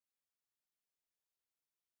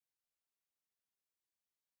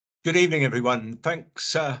Good evening, everyone.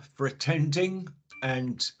 Thanks for attending.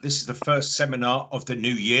 And this is the first seminar of the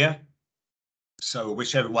new year. So I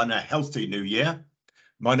wish everyone a healthy new year.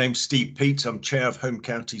 My name's Steve Peat. I'm Chair of Home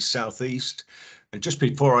Counties South East. And just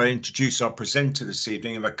before I introduce our presenter this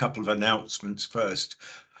evening, I have a couple of announcements first.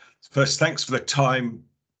 First, thanks for the time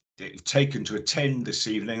that you've taken to attend this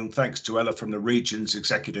evening. And thanks to Ella from the Regions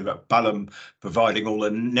Executive at Balham, providing all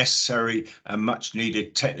the necessary and much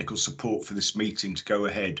needed technical support for this meeting to go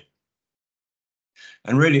ahead.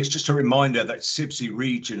 And really, it's just a reminder that CIBSE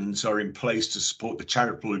regions are in place to support the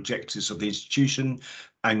charitable objectives of the institution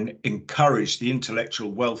and encourage the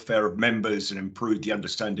intellectual welfare of members and improve the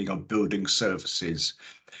understanding of building services,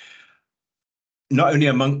 not only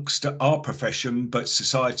amongst our profession, but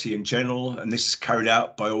society in general. And this is carried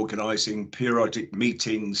out by organising periodic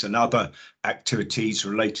meetings and other activities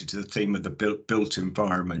related to the theme of the built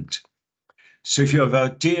environment. So if you have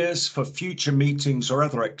ideas for future meetings or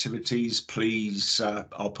other activities, please,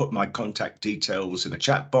 I'll put my contact details in the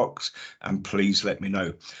chat box and please let me know.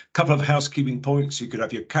 A couple of housekeeping points. You could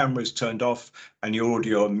have your cameras turned off and your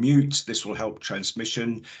audio on mute. This will help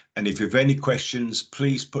transmission. And if you have any questions,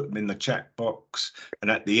 please put them in the chat box.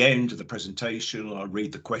 And at the end of the presentation, I'll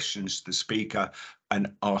read the questions to the speaker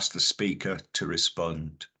and ask the speaker to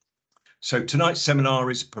respond. So tonight's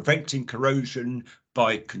seminar is Preventing Corrosion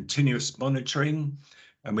by Continuous Monitoring.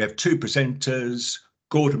 And we have two presenters,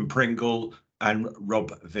 Gordon Pringle and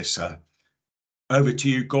Rob Visser. Over to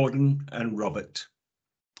you, Gordon and Robert.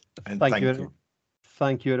 And thank you.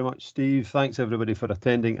 Thank you very much, Steve. Thanks everybody for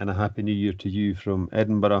attending, and a happy new year to you from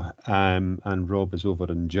Edinburgh. And Rob is over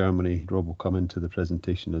in Germany. Rob will come into the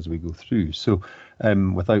presentation as we go through. So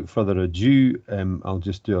without further ado, I'll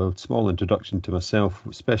just do a small introduction to myself.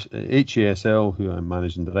 HCSE, who I'm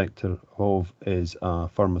Managing Director of, is a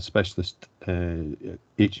firm of specialist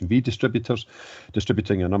H&V distributors,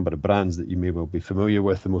 distributing a number of brands that you may well be familiar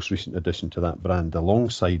with. The most recent addition to that brand,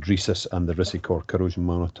 alongside Rhesus and the Risicor corrosion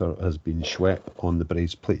monitor, has been Schwepp on the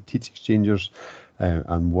brazed plate heat exchangers.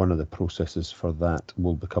 And one of the processes for that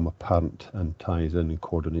will become apparent and ties in and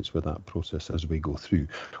coordinates with that process as we go through.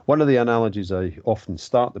 One of the analogies I often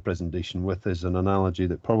start the presentation with is an analogy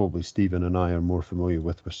that probably Stephen and I are more familiar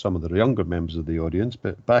with some of the younger members of the audience.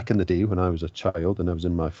 But back in the day when I was a child and I was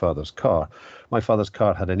in my father's car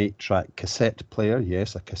had an 8-track cassette player,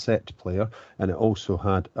 yes, a cassette player, and it also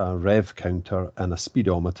had a rev counter and a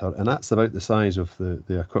speedometer, and that's about the size of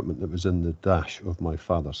the equipment that was in the dash of my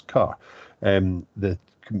father's car. The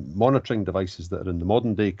monitoring devices that are in the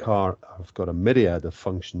modern day car have got a myriad of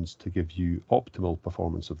functions to give you optimal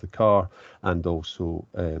performance of the car, and also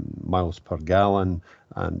miles per gallon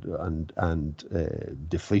and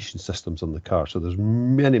deflation systems on the car. So there's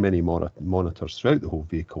many monitors throughout the whole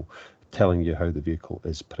vehicle telling you how the vehicle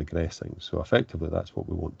is progressing. So effectively that's what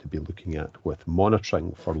we want to be looking at with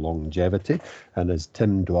monitoring for longevity. And as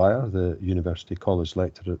Tim Dwyer, the University College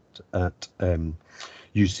lecturer at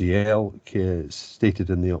UCL, stated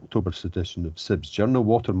in the October edition of CIBSE Journal,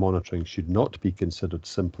 water monitoring should not be considered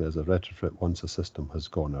simply as a retrofit once a system has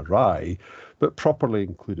gone awry, but properly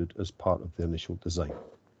included as part of the initial design.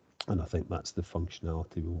 And I think that's the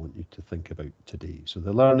functionality we want you to think about today. So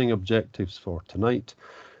the learning objectives for tonight: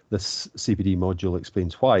 this CPD module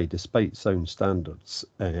explains why, despite sound standards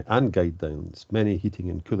and guidelines, many heating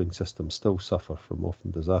and cooling systems still suffer from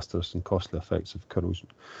often disastrous and costly effects of corrosion.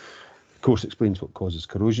 The course explains what causes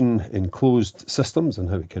corrosion in closed systems and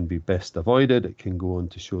how it can be best avoided. It can go on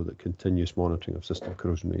to show that continuous monitoring of system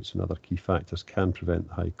corrosion rates and other key factors can prevent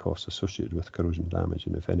the high costs associated with corrosion damage.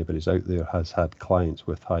 And if anybody's out there has had clients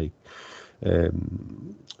with high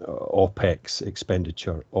OPEX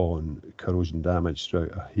expenditure on corrosion damage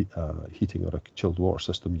throughout a heating or a chilled water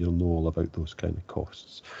system, you'll know all about those kind of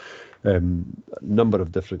costs. Number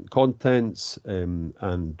of different contents,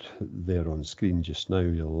 and they're on screen just now.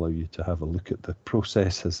 It'll allow you to have a look at the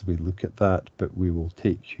process as we look at that, but we will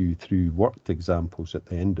take you through worked examples at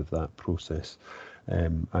the end of that process,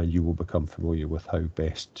 and you will become familiar with how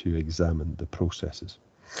best to examine the processes.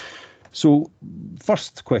 So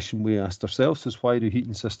first question we asked ourselves is, why do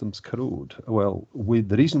heating systems corrode? Well,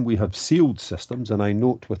 the reason we have sealed systems, and I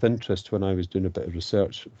note with interest when I was doing a bit of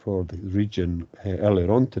research for the region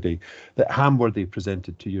earlier on today, that Hamworthy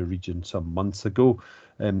presented to your region some months ago,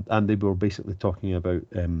 and they were basically talking about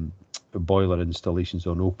boiler installations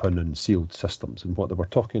on open and sealed systems. And what they were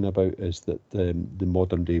talking about is that the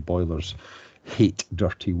modern day boilers hate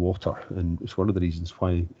dirty water, and it's one of the reasons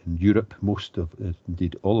why in Europe most of,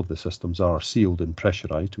 indeed all of the systems are sealed and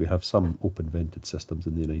pressurized. We have some open vented systems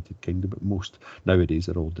in the United Kingdom, but most nowadays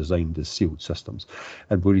are all designed as sealed systems.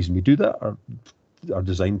 And the reason we do that are are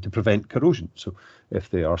designed to prevent corrosion. So if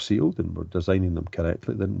they are sealed and we're designing them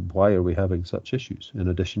correctly, then why are we having such issues? In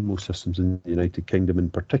addition, most systems in the United Kingdom in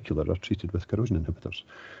particular are treated with corrosion inhibitors.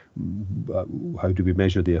 How do we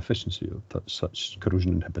measure the efficiency of such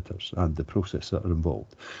corrosion inhibitors and the process that are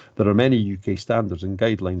involved? There are many UK standards and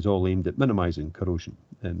guidelines all aimed at minimising corrosion.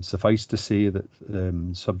 Suffice to say that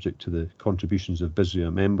subject to the contributions of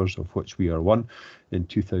BSRIA members, of which we are one, in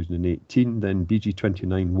 2018, then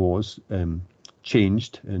BG29 was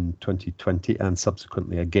changed in 2020 and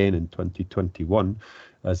subsequently again in 2021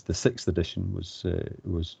 as the 6th edition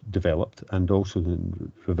was developed, and also the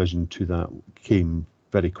revision to that came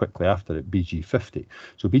very quickly after it, BG50.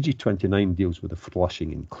 So BG29 deals with the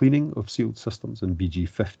flushing and cleaning of sealed systems, and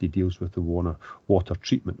BG50 deals with the water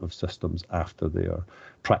treatment of systems after they are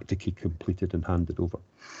practically completed and handed over.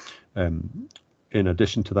 In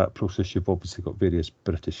addition to that process, you've obviously got various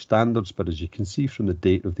British standards, but as you can see from the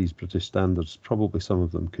date of these British standards, probably some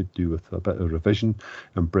of them could do with a bit of revision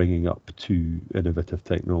and bringing up to innovative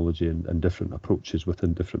technology and different approaches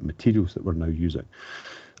within different materials that we're now using.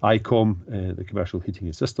 ICOM, the Commercial Heating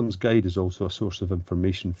and Systems Guide, is also a source of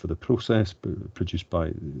information for the process produced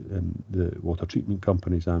by the water treatment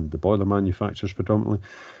companies and the boiler manufacturers predominantly.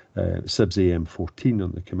 CIBSE AM14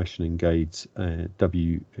 on the commissioning guides,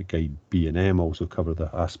 W Guide B and M also cover the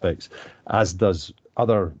aspects, as does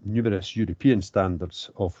other numerous European standards,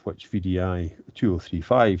 of which VDI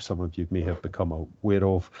 2035 some of you may have become aware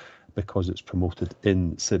of, because it's promoted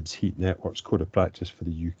in CIBSE Heat Networks Code of Practice for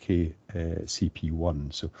the UK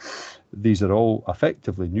CP1. So these are all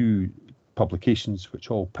effectively new publications which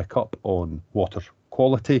all pick up on water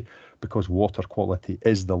quality, because water quality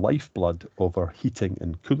is the lifeblood of our heating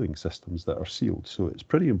and cooling systems that are sealed. So it's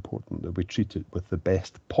pretty important that we treat it with the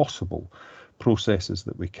best possible processes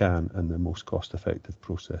that we can and the most cost-effective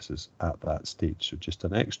processes at that stage. So just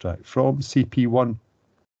an extract from CP1.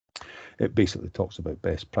 It basically talks about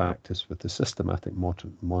best practice with the systematic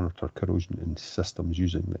monitor corrosion in systems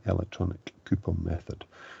using the electronic coupon method.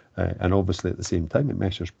 And obviously at the same time it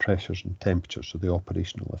measures pressures and temperatures, so the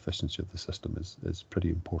operational efficiency of the system is pretty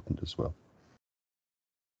important as well.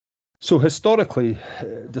 So historically,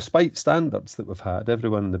 despite standards that we've had,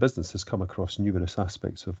 everyone in the business has come across numerous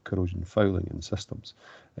aspects of corrosion fouling in systems.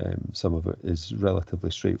 Some of it is relatively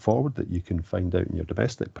straightforward that you can find out in your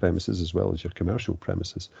domestic premises as well as your commercial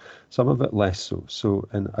premises. Some of it less so. So,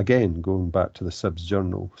 and again, going back to the CIBSE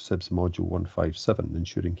journal, CIBSE module 157,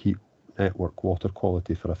 ensuring heat network water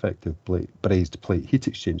quality for effective brazed plate heat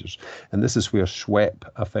exchangers. And this is where SWEP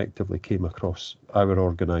effectively came across our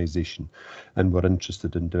organisation and were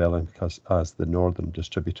interested in developing us as the northern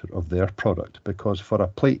distributor of their product, because for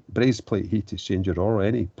a brazed plate heat exchanger or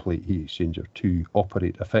any plate heat exchanger to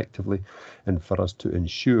operate effectively and for us to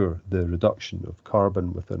ensure the reduction of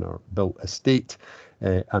carbon within our built estate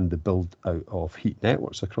and the build out of heat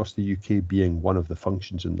networks across the UK being one of the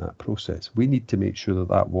functions in that process, we need to make sure that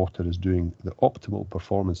that water is doing the optimal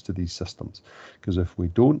performance to these systems. Because if we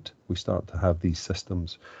don't, we start to have these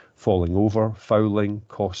systems falling over, fouling,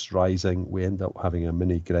 costs rising. We end up having a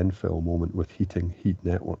mini Grenfell moment with heat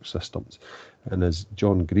network systems. And as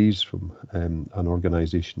John Greaves from an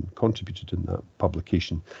organisation contributed in that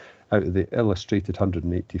publication, out of the illustrated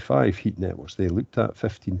 185 heat networks they looked at,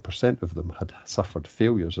 15% of them had suffered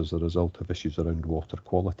failures as a result of issues around water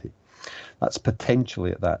quality. That's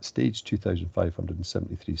potentially at that stage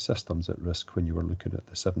 2,573 systems at risk when you were looking at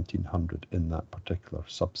the 1,700 in that particular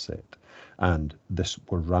subset. And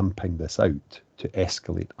we're ramping this out to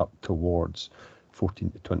escalate up towards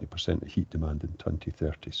 14 to 20% of heat demand in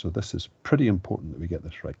 2030. So this is pretty important that we get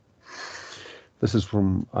this right. This is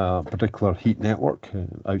from a particular heat network,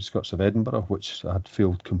 outskirts of Edinburgh, which had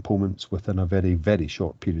failed components within a very, very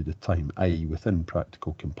short period of time, i.e. within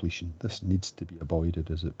practical completion. This needs to be avoided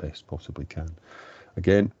as it best possibly can.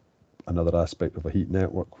 Again, another aspect of a heat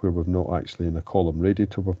network where we've not actually in a column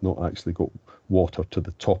radiator, we've not actually got water to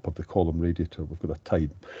the top of the column radiator. We've got a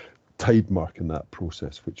tide mark in that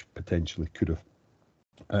process, which potentially could have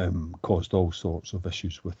caused all sorts of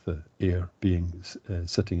issues with the air being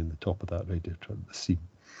sitting in the top of that radiator at the seam.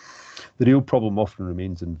 The real problem often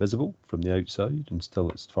remains invisible from the outside until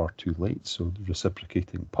it's far too late, so the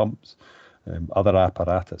reciprocating pumps, other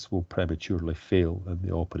apparatus will prematurely fail in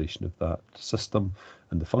the operation of that system,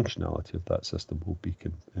 and the functionality of that system will be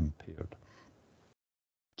impaired.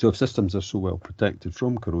 So if systems are so well protected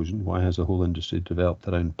from corrosion, why has the whole industry developed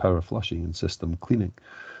around power flushing and system cleaning?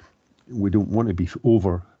 We don't want to be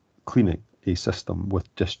over cleaning a system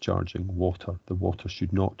with discharging water. The water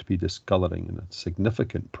should not be discolouring in a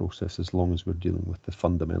significant process as long as we're dealing with the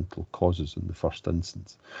fundamental causes in the first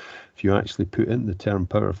instance. If you actually put in the term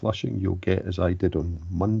power flushing, you'll get, as I did on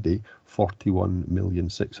Monday,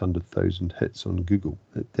 41,600,000 hits on Google.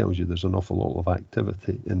 It tells you there's an awful lot of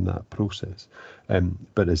activity in that process.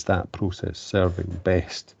 But is that process serving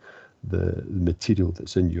best the material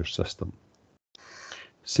that's in your system?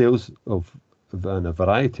 Sales of a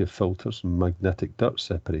variety of filters and magnetic dirt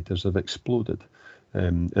separators have exploded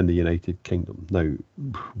in the United Kingdom. Now,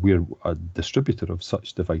 we're a distributor of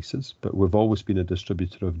such devices, but we've always been a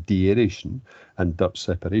distributor of deaeration and dirt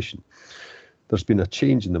separation. There's been a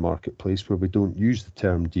change in the marketplace where we don't use the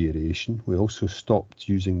term deaeration. We also stopped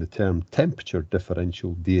using the term temperature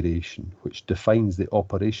differential deaeration, which defines the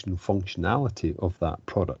operational functionality of that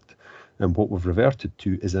product. And what we've reverted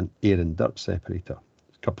to is an air and dirt separator.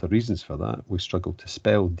 A couple of reasons for that. We struggle to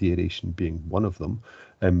spell deaeration being one of them,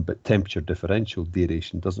 but temperature differential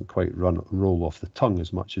deaeration doesn't quite roll off the tongue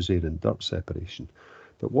as much as air and dirt separation.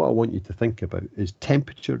 But what I want you to think about is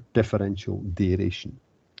temperature differential deaeration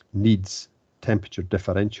needs temperature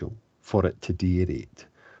differential for it to deaerate.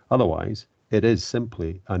 Otherwise, it is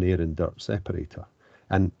simply an air and dirt separator.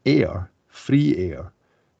 And air, free air,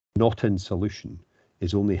 not in solution,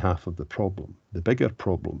 is only half of the problem. The bigger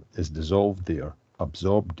problem is dissolved air,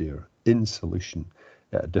 absorbed air in solution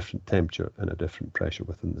at a different temperature and a different pressure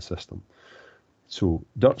within the system. So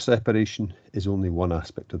dirt separation is only one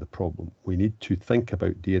aspect of the problem. We need to think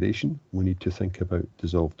about deaeration. We need to think about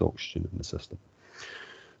dissolved oxygen in the system.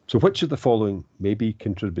 So which of the following may be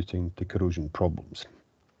contributing to corrosion problems?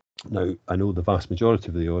 Now, I know the vast majority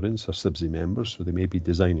of the audience are CIBSE members, so they may be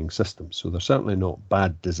designing systems. So they're certainly not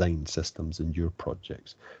bad design systems in your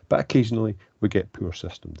projects, but occasionally we get poor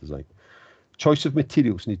system design. Choice of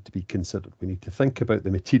materials need to be considered. We need to think about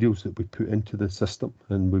the materials that we put into the system,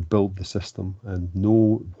 and we build the system and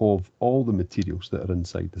know of all the materials that are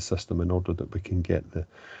inside the system in order that we can get the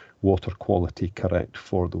water quality correct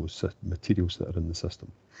for those materials that are in the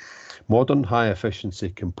system. Modern high efficiency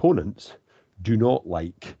components do not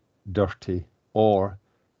like dirty or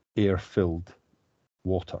air-filled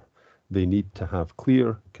water. They need to have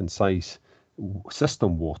clear, concise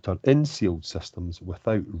system water in sealed systems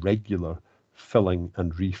without regular filling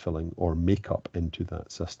and refilling or makeup into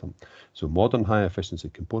that system. So modern high efficiency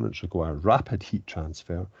components require rapid heat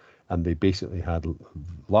transfer, and they basically had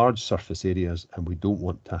large surface areas, and we don't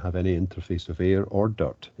want to have any interface of air or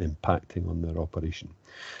dirt impacting on their operation.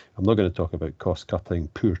 I'm not going to talk about cost cutting,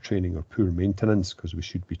 poor training or poor maintenance, because we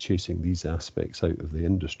should be chasing these aspects out of the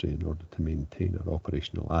industry in order to maintain our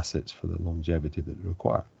operational assets for the longevity that we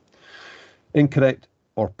require. Incorrect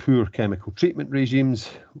or poor chemical treatment regimes.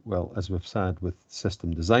 Well, as we've said with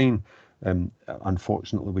system design,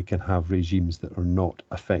 unfortunately we can have regimes that are not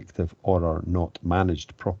effective or are not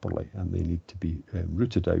managed properly, and they need to be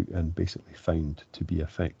rooted out and basically found to be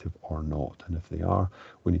effective or not. And if they are,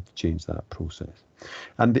 we need to change that process.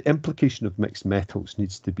 And the implication of mixed metals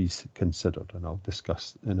needs to be considered, and I'll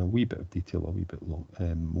discuss in a wee bit of detail, a wee bit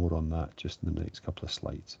more on that just in the next couple of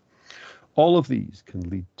slides. All of these can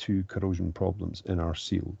lead to corrosion problems in our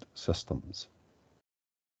sealed systems.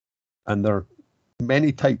 And there are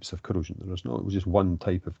many types of corrosion. There is not just one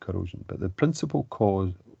type of corrosion, but the principal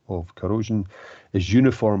cause of corrosion is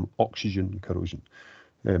uniform oxygen corrosion.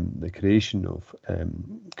 The creation of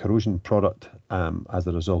corrosion product as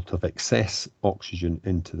a result of excess oxygen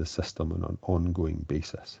into the system on an ongoing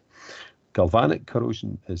basis. Galvanic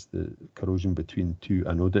corrosion is the corrosion between two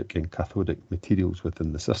anodic and cathodic materials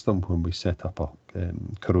within the system when we set up a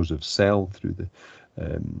corrosive cell through the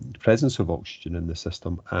presence of oxygen in the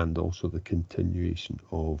system, and also the continuation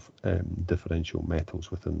of differential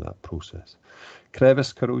metals within that process.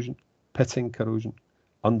 Crevice corrosion, pitting corrosion,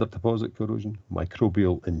 under deposit corrosion,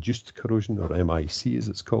 microbial induced corrosion, or MIC as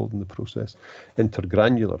it's called in the process,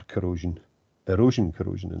 intergranular corrosion, erosion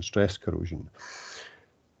corrosion and stress corrosion.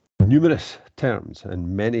 Numerous terms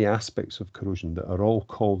and many aspects of corrosion that are all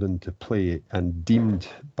called into play and deemed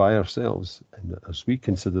by ourselves, and as we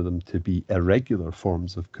consider them, to be irregular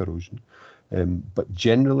forms of corrosion. But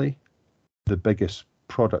generally, the biggest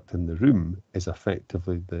product in the room is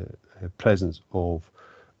effectively the presence of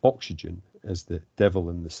oxygen as the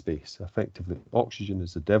devil in the space. Effectively, oxygen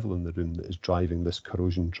is the devil in the room that is driving this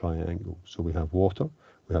corrosion triangle. So we have water,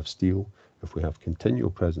 we have steel. If we have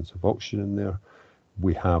continual presence of oxygen in there,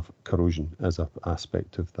 we have corrosion as an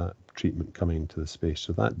aspect of that treatment coming into the space.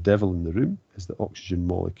 So that devil in the room is the oxygen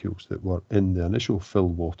molecules that were in the initial fill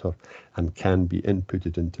water and can be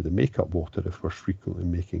inputted into the makeup water if we're frequently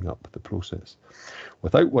making up the process.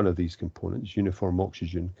 Without one of these components, uniform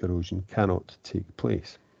oxygen corrosion cannot take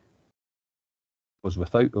place. Because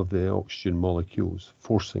without of the oxygen molecules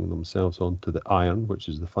forcing themselves onto the iron, which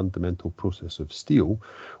is the fundamental process of steel,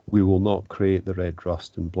 we will not create the red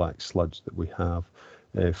rust and black sludge that we have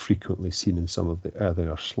frequently seen in some of the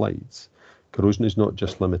earlier slides. Corrosion is not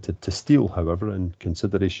just limited to steel, however, and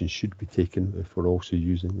consideration should be taken if we're also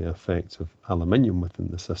using the effects of aluminium within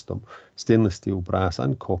the system. Stainless steel, brass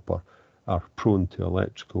and copper are prone to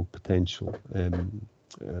electrical potential,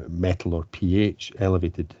 metal or pH,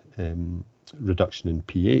 elevated reduction in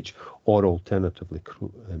pH, or alternatively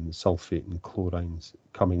sulfate and chlorines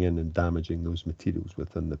coming in and damaging those materials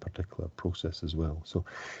within the particular process as well. So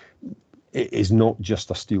it is not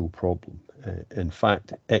just a steel problem. In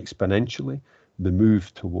fact, exponentially, the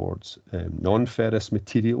move towards non-ferrous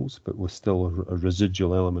materials, but with still a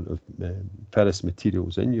residual element of ferrous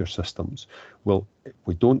materials in your systems, well, if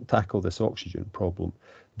we don't tackle this oxygen problem,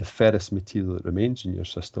 the ferrous material that remains in your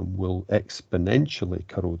system will exponentially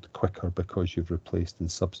corrode quicker because you've replaced and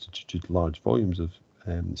substituted large volumes of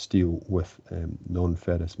steel with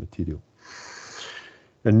non-ferrous material.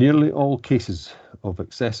 In nearly all cases of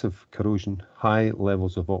excessive corrosion, high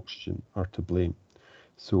levels of oxygen are to blame.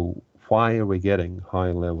 So why are we getting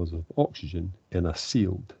high levels of oxygen in a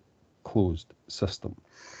sealed, closed system?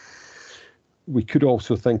 We could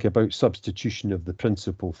also think about substitution of the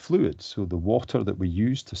principal fluids. So the water that we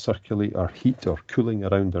use to circulate our heat or cooling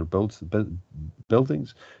around our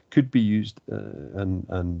buildings could be used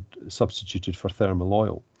and substituted for thermal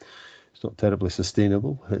oil. It's not terribly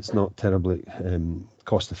sustainable. It's not terribly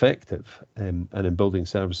cost effective. And in building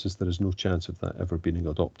services, there is no chance of that ever being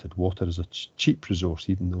adopted. Water is a cheap resource,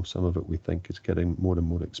 even though some of it we think is getting more and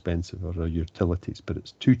more expensive, or our utilities, but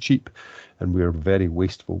it's too cheap and we are very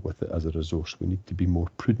wasteful with it as a resource. We need to be more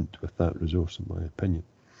prudent with that resource, in my opinion.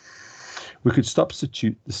 We could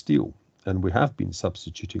substitute the steel, and we have been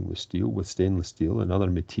substituting the steel with stainless steel and other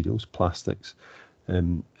materials, plastics,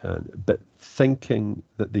 but thinking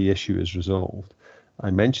that the issue is resolved. I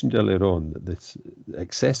mentioned earlier on that this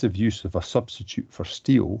excessive use of a substitute for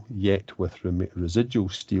steel, yet with residual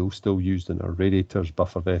steel still used in our radiators,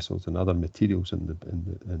 buffer vessels and other materials in the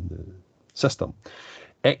system,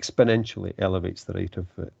 exponentially elevates the rate of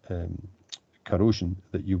corrosion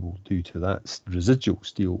that you will do to that residual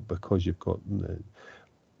steel, because you've got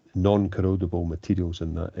non-corrodable materials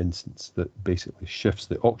in that instance that basically shifts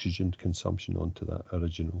the oxygen consumption onto that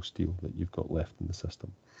original steel that you've got left in the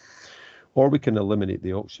system. Or we can eliminate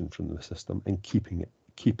the oxygen from the system and keep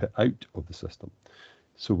it out of the system.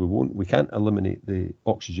 So we can't eliminate the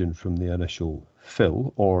oxygen from the initial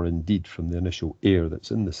fill, or indeed from the initial air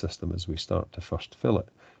that's in the system as we start to first fill it.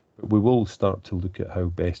 But we will start to look at how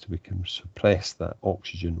best we can suppress that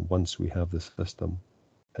oxygen once we have the system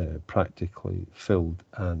practically filled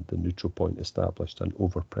and the neutral point established and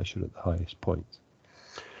overpressure at the highest points.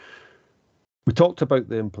 We talked about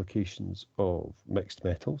the implications of mixed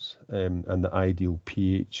metals and the ideal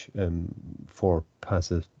pH for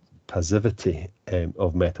passivity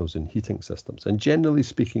of metals in heating systems. And generally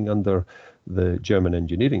speaking, under the German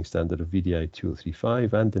engineering standard of VDI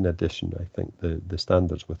 2035, and in addition, I think the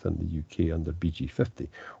standards within the UK under BG50,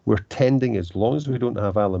 we're tending, as long as we don't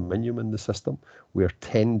have aluminium in the system, we're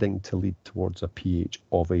tending to lead towards a pH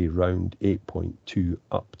of around 8.2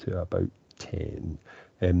 up to about 10.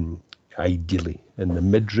 Ideally, in the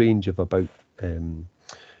mid-range of about 8.5,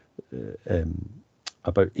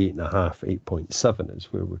 8.7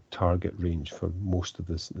 is where we're target range for most of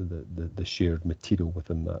this, the shared material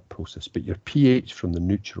within that process. But your pH from the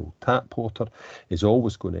neutral tap water is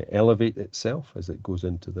always going to elevate itself as it goes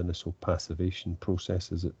into the initial passivation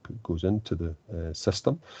process, as it goes into the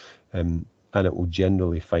system. And it will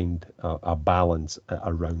generally find a balance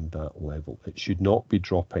around that level. It should not be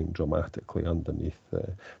dropping dramatically underneath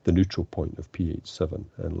the neutral point of pH 7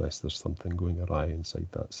 unless there's something going awry inside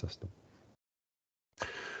that system.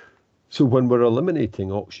 So when we're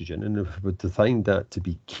eliminating oxygen, and if we define that to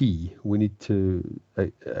be key, we need to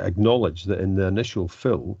acknowledge that in the initial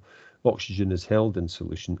fill, oxygen is held in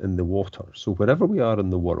solution in the water. So wherever we are in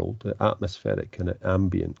the world, the atmospheric and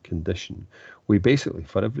ambient condition, we basically,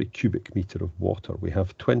 for every cubic meter of water, we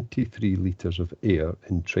have 23 litres of air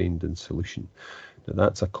entrained in solution. Now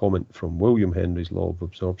that's a comment from William Henry's law of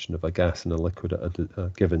absorption of a gas and a liquid at a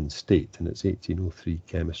given state, and it's 1803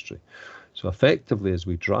 chemistry. So effectively, as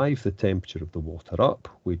we drive the temperature of the water up,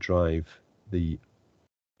 we drive the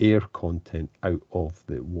air content out of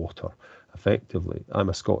the water. Effectively, I'm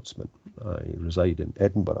a Scotsman. I reside in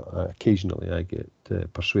Edinburgh. Occasionally I get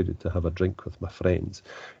persuaded to have a drink with my friends.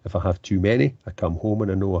 If I have too many, I come home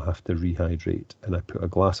and I know I have to rehydrate, and I put a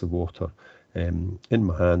glass of water in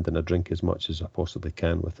my hand and I drink as much as I possibly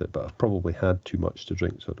can with it, but I've probably had too much to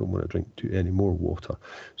drink, so I don't want to drink any more water.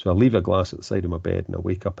 So I leave a glass at the side of my bed and I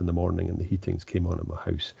wake up in the morning and the heating's came on in my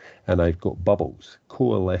house and I've got bubbles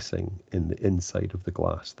coalescing in the inside of the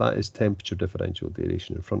glass. That is temperature differential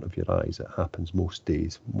aeration in front of your eyes. It happens most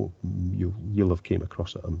days. You'll have came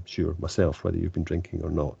across it, I'm sure, myself, whether you've been drinking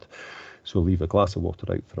or not. So leave a glass of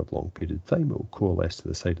water out for a long period of time, it will coalesce to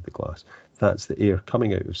the side of the glass. That's the air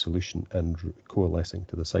coming out of solution and coalescing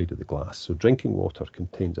to the side of the glass. So drinking water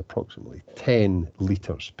contains approximately 10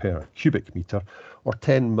 litres per cubic metre, or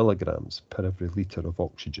 10 milligrams per every litre of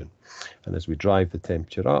oxygen. And as we drive the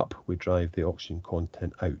temperature up, we drive the oxygen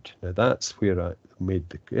content out. Now that's where I made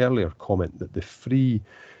the earlier comment that the free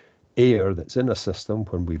air that's in a system,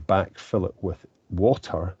 when we backfill it with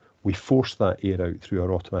water, we force that air out through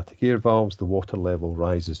our automatic air valves, the water level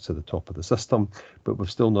rises to the top of the system, but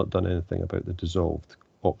we've still not done anything about the dissolved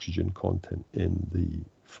oxygen content in the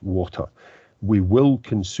water. We will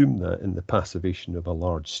consume that in the passivation of a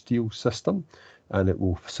large steel system, and it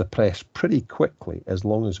will suppress pretty quickly as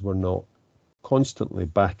long as we're not constantly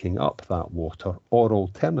backing up that water, or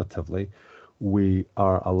alternatively, we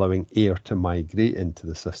are allowing air to migrate into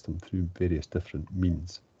the system through various different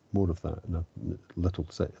means. More of that in a little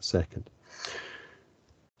second.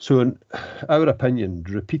 So in our opinion,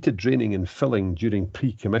 repeated draining and filling during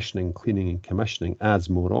pre-commissioning, cleaning and commissioning adds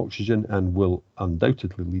more oxygen and will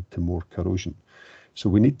undoubtedly lead to more corrosion. So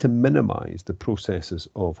we need to minimise the processes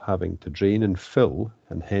of having to drain and fill,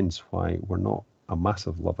 and hence why we're not a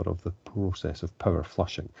massive lover of the process of power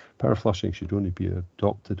flushing. Power flushing should only be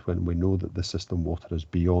adopted when we know that the system water is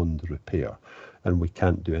beyond repair and we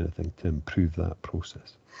can't do anything to improve that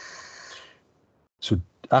process. So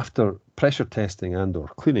after pressure testing and or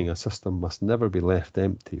cleaning, a system must never be left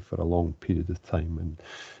empty for a long period of time, and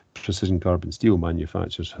precision carbon steel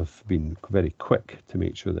manufacturers have been very quick to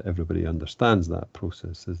make sure that everybody understands that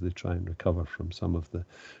process as they try and recover from some of the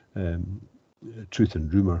truth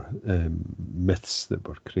and rumour myths that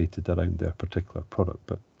were created around their particular product,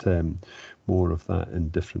 but more of that in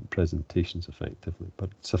different presentations effectively.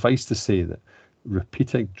 But suffice to say that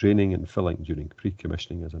repeated draining and filling during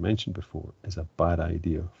pre-commissioning, as I mentioned before, is a bad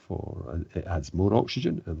idea. It adds more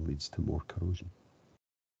oxygen and leads to more corrosion.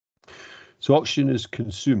 So oxygen is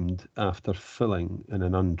consumed after filling in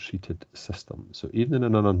an untreated system. So even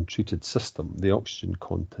in an untreated system, the oxygen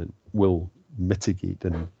content will mitigate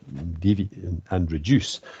and deviate and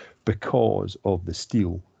reduce because of the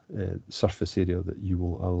steel surface area that you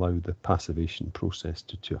will allow the passivation process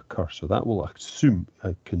to occur. So that will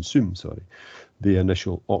consume the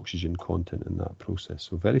initial oxygen content in that process.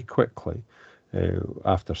 So very quickly,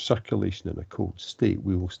 after circulation in a cold state,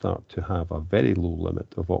 we will start to have a very low limit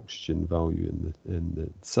of oxygen value in the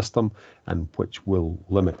system, and which will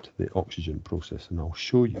limit the oxygen process. And I'll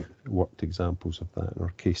show you worked examples of that in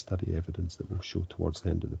our case study evidence that we'll show towards the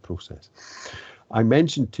end of the process. I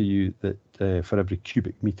mentioned to you that for every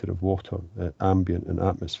cubic metre of water, ambient and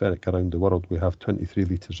atmospheric around the world, we have 23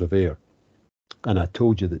 litres of air. And I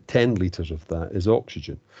told you that 10 litres of that is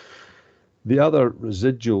oxygen. The other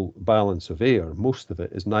residual balance of air, most of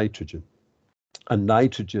it is nitrogen. And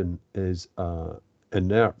nitrogen is an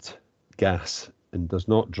inert gas and does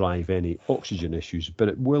not drive any oxygen issues, but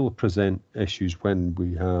it will present issues when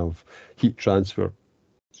we have heat transfer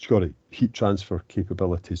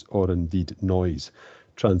capabilities, or indeed noise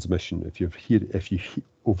transmission. If you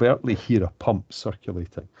overtly hear a pump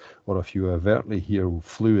circulating, or if you overtly hear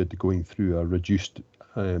fluid going through a reduced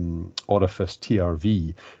orifice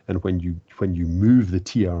TRV, and when you move the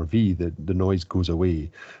TRV, the noise goes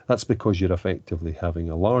away. That's because you're effectively having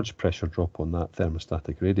a large pressure drop on that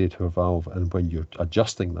thermostatic radiator valve, and when you're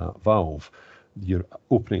adjusting that valve, you're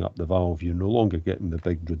opening up the valve, you're no longer getting the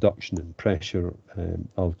big reduction in pressure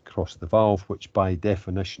across the valve, which by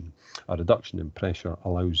definition, a reduction in pressure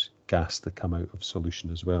allows gas to come out of solution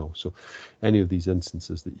as well. So any of these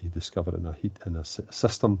instances that you discover in a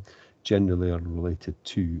system generally are related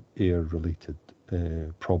to air-related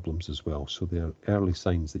problems as well. So they are early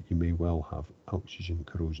signs that you may well have oxygen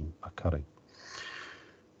corrosion occurring.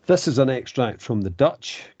 This is an extract from the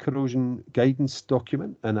Dutch corrosion guidance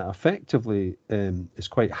document, and it effectively is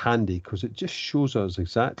quite handy because it just shows us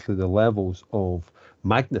exactly the levels of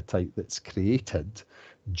magnetite that's created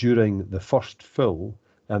during the first fill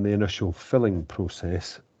and the initial filling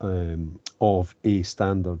process of a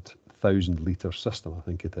standard 1,000 litre system, I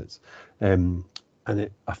think it is. and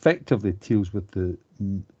it effectively deals with the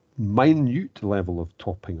minute level of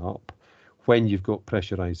topping up when you've got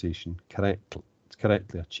pressurization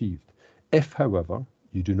correctly achieved. If, however,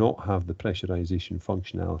 you do not have the pressurization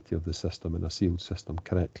functionality of the system in a sealed system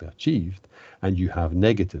correctly achieved, and you have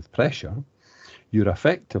negative pressure, you're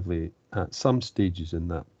effectively at some stages in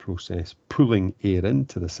that process pulling air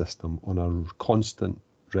into the system on a constant,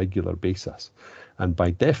 regular basis. And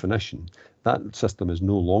by definition, that system is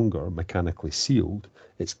no longer mechanically sealed.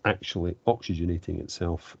 It's actually oxygenating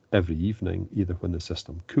itself every evening, either when the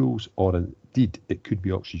system cools, or indeed it could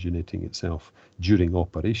be oxygenating itself during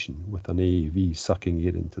operation with an AAV sucking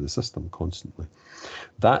air into the system constantly.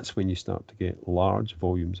 That's when you start to get large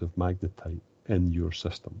volumes of magnetite in your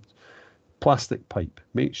systems. Plastic pipe,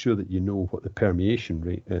 make sure that you know what the permeation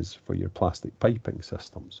rate is for your plastic piping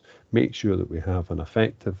systems. Make sure that we have an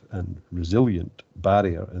effective and resilient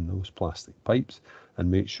barrier in those plastic pipes, and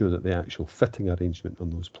make sure that the actual fitting arrangement on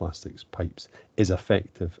those plastics pipes is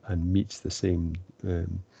effective and meets the same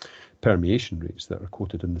permeation rates that are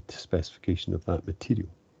quoted in the specification of that material.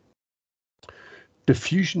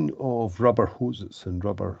 Diffusion of rubber hoses and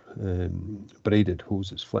rubber braided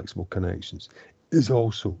hoses, flexible connections, is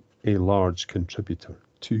also a large contributor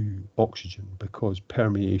to oxygen, because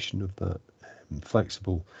permeation of that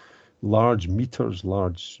flexible, large meters,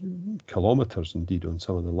 large kilometers indeed on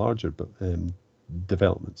some of the larger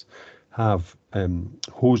developments, have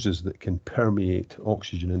hoses that can permeate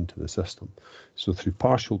oxygen into the system. So through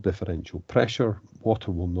partial differential pressure,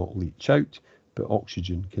 water will not leach out, but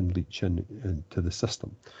oxygen can leach into the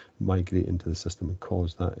system, migrate into the system and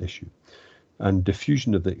cause that issue. And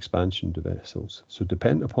diffusion of the expansion vessels. So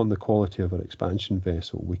depending upon the quality of our expansion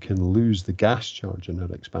vessel, we can lose the gas charge in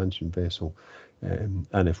our expansion vessel.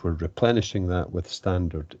 And if we're replenishing that with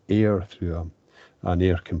standard air through an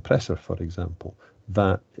air compressor, for example,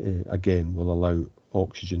 that again will allow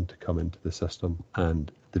oxygen to come into the system,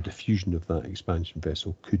 and the diffusion of that expansion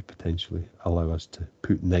vessel could potentially allow us to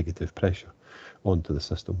put negative pressure onto the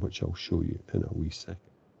system, which I'll show you in a wee second.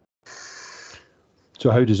 So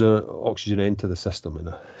how does oxygen enter the system in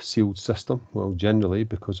a sealed system? Well, generally,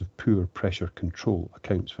 because of poor pressure control,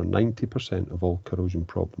 accounts for 90% of all corrosion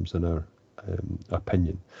problems in our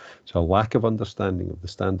opinion. So a lack of understanding of the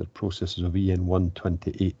standard processes of EN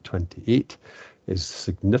 12828 is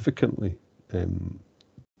significantly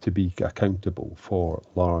to be accountable for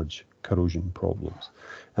large corrosion problems.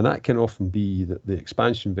 And that can often be that the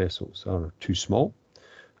expansion vessels are too small,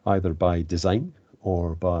 either by design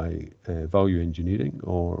or by value engineering,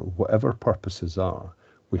 or whatever purposes are.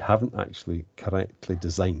 We haven't actually correctly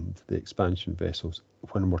designed the expansion vessels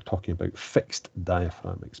when we're talking about fixed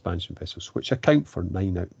diaphragm expansion vessels, which account for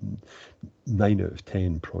 9 out of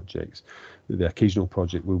 10 projects. The occasional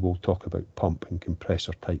project we will talk about pump and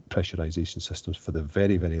compressor type pressurization systems for the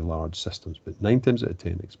very, very large systems, but 9 times out of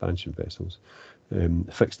 10 expansion vessels,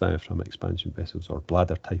 fixed diaphragm expansion vessels or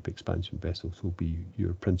bladder type expansion vessels will be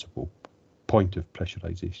your principal point of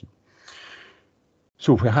pressurization.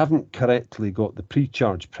 So if we haven't correctly got the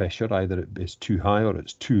pre-charge pressure, either it is too high or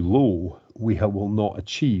it's too low, we will not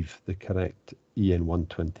achieve the correct EN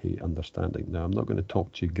 128 understanding. Now, I'm not going to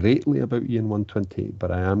talk to you greatly about EN 128,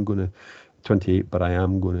 but I am going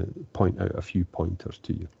to point out a few pointers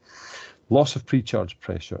to you. Loss of pre-charge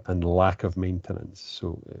pressure and lack of maintenance.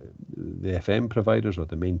 So the FM providers or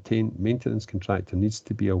the maintenance contractor needs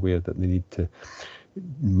to be aware that they need to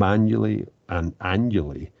manually and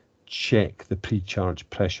annually check the pre-charge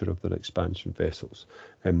pressure of their expansion vessels,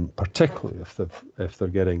 particularly if they're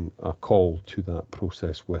getting a call to that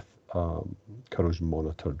process with a corrosion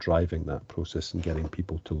monitor driving that process and getting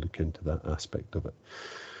people to look into that aspect of it.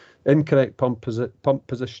 Incorrect pump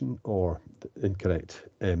position or incorrect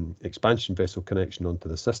expansion vessel connection onto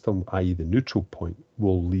the system, i.e. the neutral point,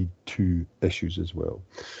 will lead to issues as well.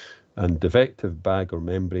 And defective bag or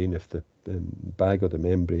membrane, if the bag or the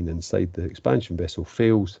membrane inside the expansion vessel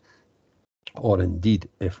fails, or indeed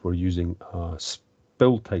if we're using a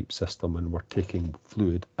spill type system and we're taking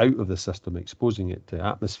fluid out of the system, exposing it to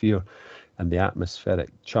atmosphere, and the atmospheric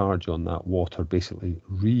charge on that water basically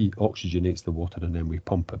re-oxygenates the water, and then we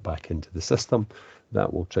pump it back into the system,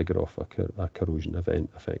 that will trigger off a corrosion event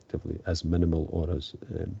effectively, as minimal or as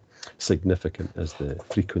significant as the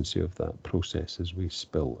frequency of that process as we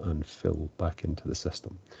spill and fill back into the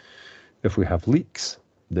system. If we have leaks,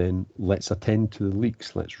 then let's attend to the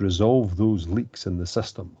leaks. Let's resolve those leaks in the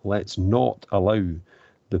system. Let's not allow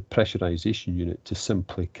the pressurization unit to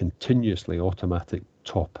simply continuously automatic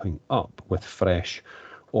topping up with fresh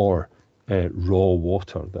or raw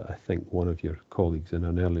water that I think one of your colleagues in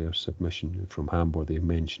an earlier submission from Hamburg they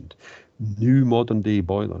mentioned. New modern day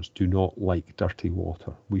boilers do not like dirty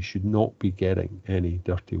water. We should not be getting any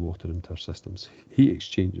dirty water into our systems. Heat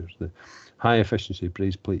exchangers, the high efficiency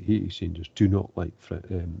brazed plate heat exchangers do not like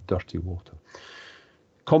dirty water.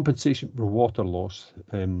 Compensation for water loss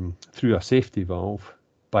through a safety valve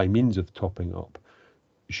by means of topping up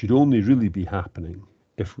should only really be happening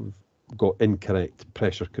if we've got incorrect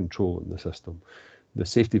pressure control in the system. The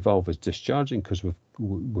safety valve is discharging because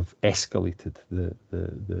we've escalated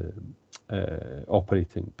the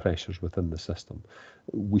operating pressures within the system.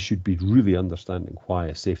 We should be really understanding why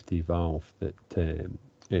a safety valve that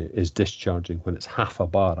is discharging when it's half a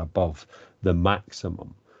bar above the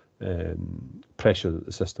maximum pressure that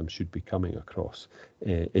the system should be coming across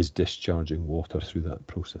is discharging water through that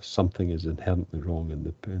process. Something is inherently wrong in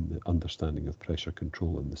the understanding of pressure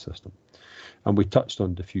control in the system. And we touched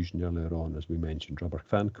on diffusion earlier on, as we mentioned, rubber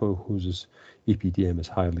fan coil hoses, EPDM is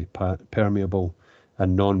highly permeable,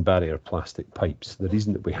 and non-barrier plastic pipes. The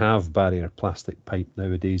reason that we have barrier plastic pipe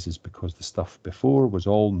nowadays is because the stuff before was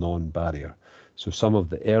all non-barrier. So some of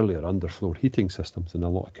the earlier underfloor heating systems in a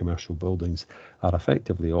lot of commercial buildings are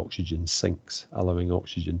effectively oxygen sinks, allowing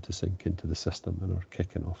oxygen to sink into the system and are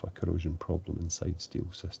kicking off a corrosion problem inside steel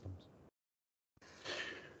systems.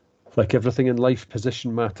 Like everything in life,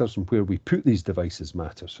 position matters and where we put these devices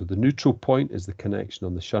matters. So the neutral point is the connection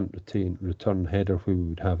on the shunt return header where we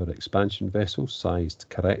would have our expansion vessel sized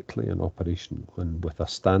correctly and operational and with a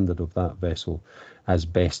standard of that vessel as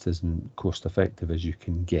best as and cost effective as you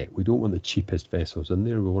can get. We don't want the cheapest vessels in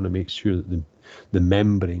there. We want to make sure that the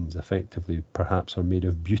membranes effectively perhaps are made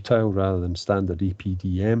of butyl rather than standard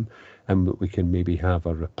EPDM, and that we can maybe have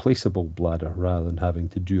a replaceable bladder rather than having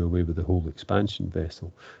to do away with the whole expansion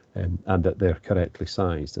vessel. And that they're correctly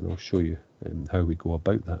sized, and I'll show you how we go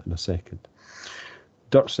about that in a second.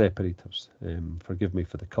 Dirt separators, forgive me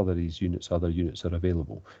for the colour of these units, other units are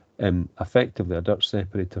available. Effectively a dirt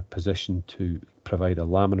separator positioned to provide a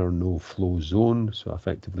laminar no flow zone, so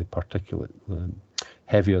effectively particulate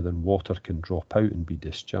heavier than water can drop out and be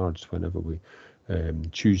discharged whenever we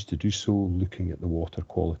choose to do so, looking at the water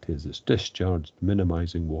quality as it's discharged,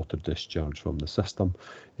 minimising water discharge from the system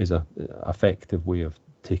is an effective way of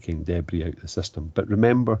taking debris out of the system. But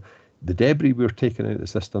remember, the debris we're taking out of the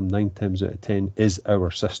system 9 times out of 10 is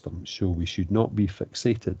our system, so we should not be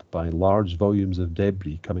fixated by large volumes of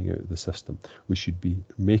debris coming out of the system. We should be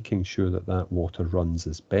making sure that that water runs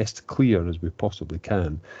as best clear as we possibly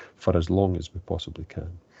can for as long as we possibly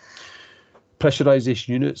can. Pressurization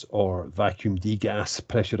units or vacuum degas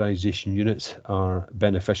pressurization units are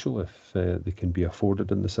beneficial if they can be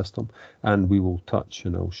afforded in the system, and we will touch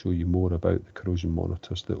and I'll show you more about the corrosion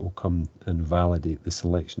monitors that will come and validate the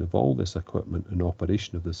selection of all this equipment and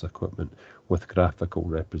operation of this equipment with graphical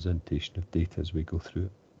representation of data as we go through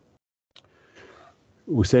it.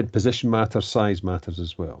 We said position matters, size matters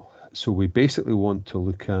as well. So we basically want to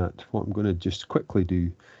look at, what I'm going to just quickly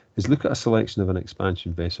do is look at a selection of an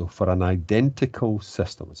expansion vessel for an identical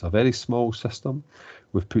system. It's a very small system.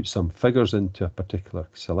 We've put some figures into a particular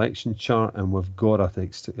selection chart and we've got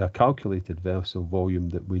a calculated vessel volume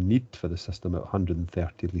that we need for the system at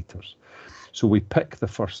 130 litres. So we pick the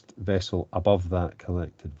first vessel above that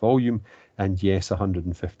collected volume, and yes,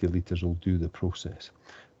 150 litres will do the process.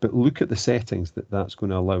 But look at the settings that that's going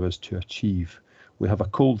to allow us to achieve. We have a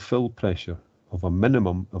cold fill pressure of a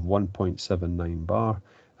minimum of 1.79 bar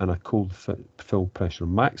and a cold fill pressure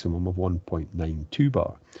maximum of 1.92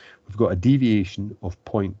 bar. We've got a deviation of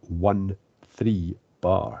 0.13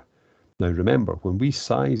 bar. Now remember, when we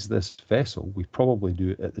size this vessel, we probably do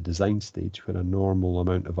it at the design stage where a normal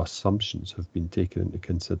amount of assumptions have been taken into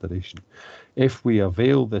consideration. If we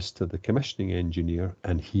avail this to the commissioning engineer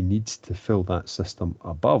and he needs to fill that system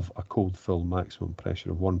above a cold fill maximum pressure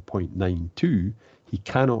of 1.92, he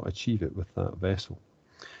cannot achieve it with that vessel.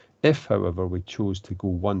 If, however, we chose to go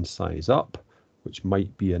one size up, which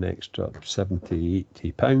might be an extra 70,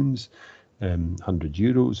 80 pounds, 100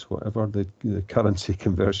 euros, whatever the currency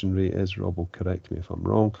conversion rate is, Rob will correct me if I'm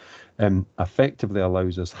wrong, effectively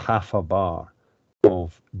allows us half a bar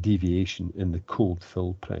of deviation in the cold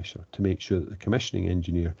fill pressure to make sure that the commissioning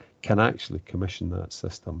engineer can actually commission that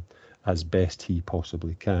system as best he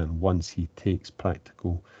possibly can once he takes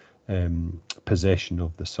practical possession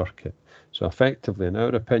of the circuit. So effectively, in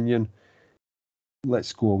our opinion,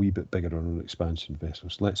 let's go a wee bit bigger on our expansion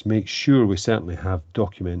vessels. Let's make sure we certainly have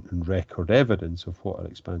document and record evidence of what our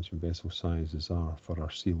expansion vessel sizes are for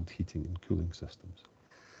our sealed heating and cooling systems.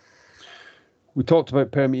 We talked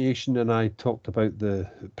about permeation, and I talked about the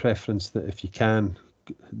preference that if you can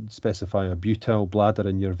specify a butyl bladder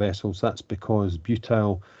in your vessels. That's because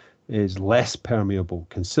butyl is less permeable,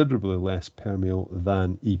 considerably less permeable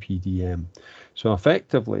than EPDM. So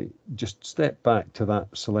effectively, just step back to that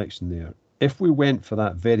selection there. If we went for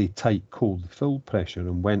that very tight cold fill pressure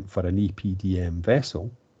and went for an EPDM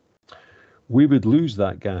vessel, we would lose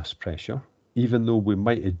that gas pressure, even though we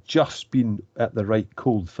might have just been at the right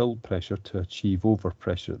cold fill pressure to achieve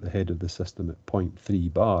overpressure at the head of the system at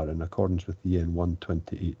 0.3 bar in accordance with the EN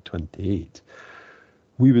 12828.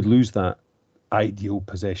 We would lose that ideal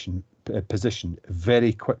position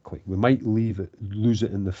very quickly. We might lose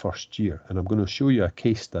it in the first year, and I'm going to show you a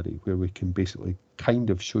case study where we can basically kind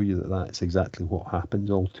of show you that that's exactly what happens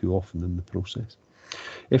all too often in the process.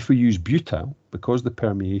 If we use butyl, because the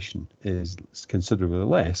permeation is considerably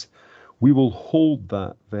less, we will hold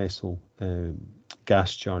that vessel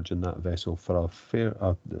gas charge in that vessel for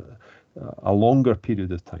a longer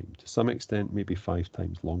period of time, to some extent maybe 5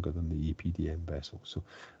 times longer than the EPDM vessel. So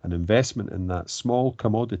an investment in that small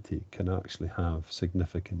commodity can actually have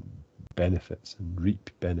significant benefits and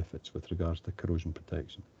reap benefits with regards to corrosion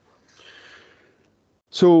protection.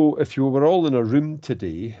 So if you were all in a room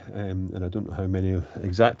today, and I don't know how many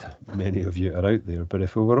of you are out there, but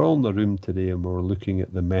if we were all in a room today and we were looking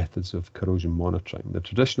at the methods of corrosion monitoring, the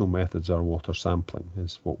traditional methods are water sampling,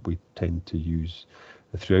 is what we tend to use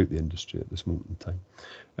throughout the industry at this moment in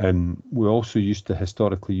time. We also used to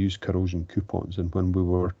historically use corrosion coupons, and when we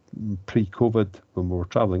were pre-COVID, when we were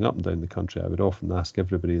travelling up and down the country, I would often ask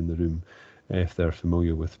everybody in the room if they're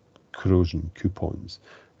familiar with corrosion coupons.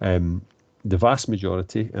 The vast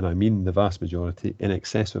majority, and I mean the vast majority, in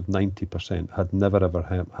excess of 90% had never ever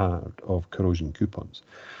heard of corrosion coupons.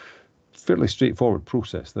 Fairly straightforward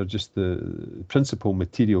process. They're just the principal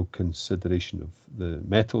material consideration of the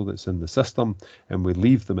metal that's in the system, and we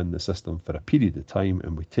leave them in the system for a period of time,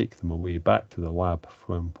 and we take them away back to the lab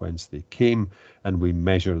from whence they came, and we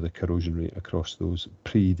measure the corrosion rate across those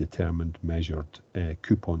predetermined measured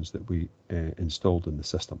coupons that we installed in the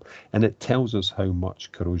system. And it tells us how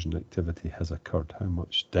much corrosion activity has occurred, how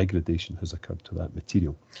much degradation has occurred to that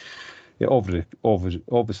material. It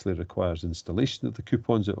obviously requires installation of the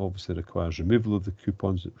coupons. It obviously requires removal of the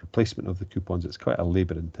coupons, replacement of the coupons. It's quite a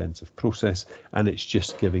labour-intensive process, and it's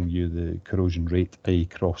just giving you the corrosion rate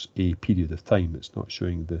across a period of time. It's not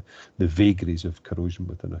showing the vagaries of corrosion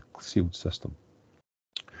within a sealed system.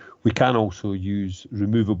 We can also use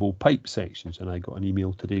removable pipe sections, and I got an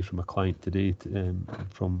email today from a client today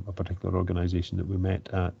from a particular organisation that we met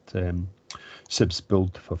at CIBSE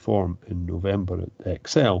Build to Perform in November at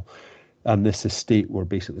Excel. And this estate were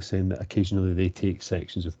basically saying that occasionally they take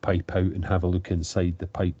sections of pipe out and have a look inside the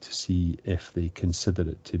pipe to see if they consider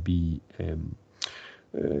it to be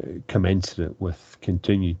commensurate with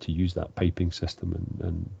continuing to use that piping system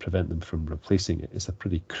and prevent them from replacing it. It's a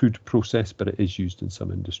pretty crude process, but it is used in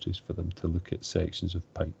some industries for them to look at sections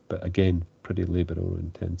of pipe. But again, pretty labour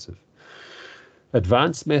intensive.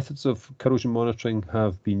 Advanced methods of corrosion monitoring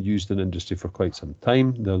have been used in industry for quite some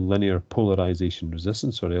time. The linear polarization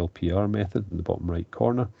resistance, or LPR method, in the bottom right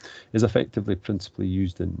corner, is effectively principally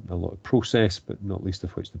used in a lot of process, but not least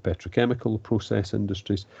of which the petrochemical process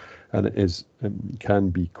industries, and it is can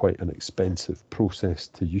be quite an expensive process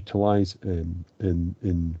to utilise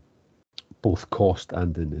in both cost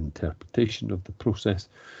and in interpretation of the process.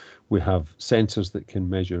 We have sensors that can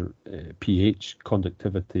measure pH,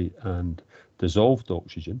 conductivity, and dissolved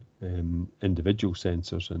oxygen, individual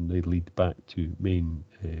sensors, and they lead back to main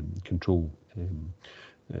control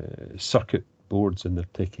circuit boards, and they're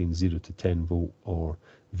taking 0 to 10 volt or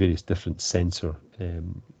various different sensor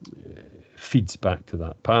feeds back to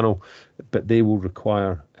that panel, but they will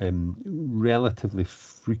require relatively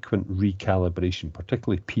frequent recalibration.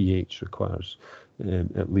 Particularly pH requires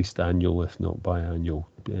at least annual, if not biannual,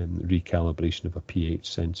 recalibration of a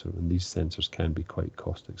pH sensor, and these sensors can be quite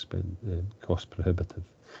cost prohibitive.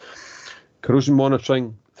 Corrosion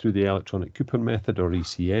monitoring through the electronic coupon method, or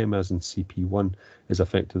ECM, as in CP1, is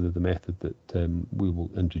effectively the method that we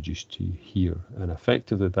will introduce to you here. And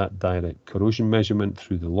effectively that direct corrosion measurement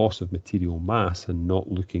through the loss of material mass and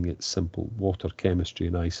not looking at simple water chemistry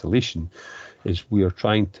in isolation is we are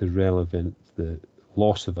trying to relevant the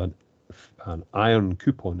loss of an iron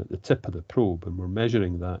coupon at the tip of the probe, and we're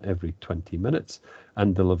measuring that every 20 minutes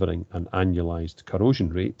and delivering an annualized corrosion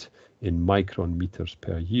rate in micron meters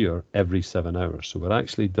per year every 7 hours. So we're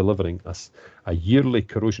actually delivering us a yearly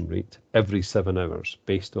corrosion rate every 7 hours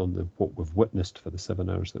based on what we've witnessed for the 7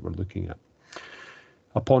 hours that we're looking at.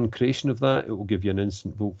 Upon creation of that, it will give you an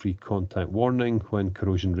instant volt-free contact warning when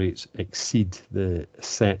corrosion rates exceed the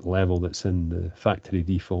set level that's in the factory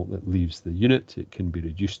default that leaves the unit. It can be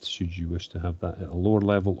reduced should you wish to have that at a lower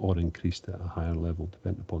level or increased at a higher level,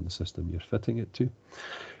 depending upon the system you're fitting it to.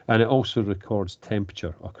 And it also records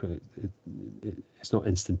temperature. It's not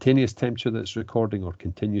instantaneous temperature that's recording or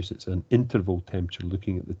continuous, it's an interval temperature,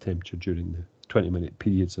 looking at the temperature during the 20-minute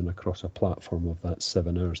periods and across a platform of that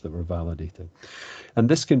 7 hours that we're validating. And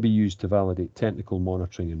this can be used to validate technical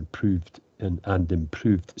monitoring and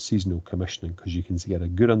improved seasonal commissioning, because you can get a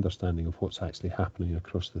good understanding of what's actually happening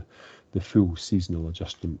across the full seasonal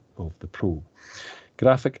adjustment of the probe.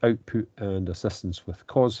 Graphic output and assistance with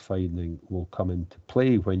cause finding will come into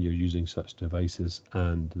play when you're using such devices,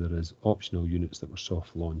 and there is optional units that were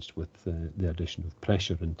soft launched with the addition of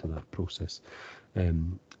pressure into that process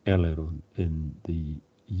earlier on in the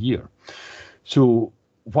year. So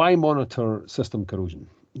why monitor system corrosion?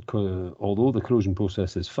 Although the corrosion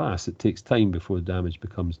process is fast, it takes time before the damage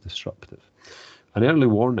becomes disruptive. An early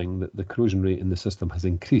warning that the corrosion rate in the system has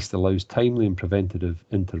increased allows timely and preventative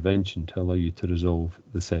intervention to allow you to resolve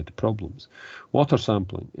the said problems. Water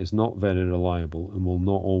sampling is not very reliable and will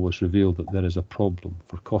not always reveal that there is a problem.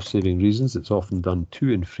 For cost-saving reasons, it's often done too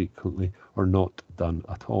infrequently or not done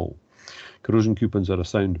at all. Corrosion coupons are a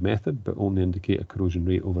sound method, but only indicate a corrosion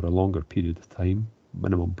rate over a longer period of time,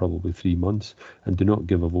 minimum probably 3 months, and do not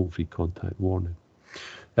give a volt-free contact warning.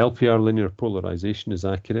 LPR linear polarization is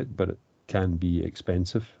accurate, but it can be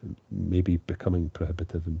expensive, maybe becoming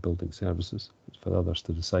prohibitive in building services. It's for others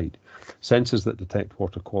to decide. Sensors that detect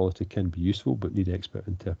water quality can be useful, but need expert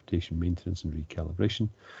interpretation, maintenance and recalibration.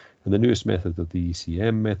 And the newest method of the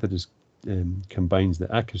ECM method is combines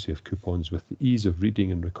the accuracy of coupons with the ease of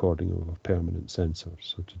reading and recording of a permanent sensor.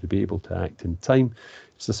 So to be able to act in time,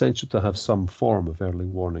 it's essential to have some form of early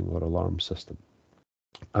warning or alarm system.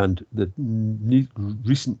 And the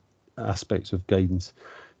recent aspects of guidance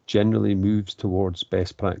generally moves towards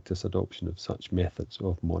best practice adoption of such methods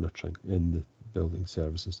of monitoring in the building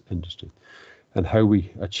services industry. And how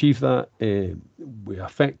we achieve that, we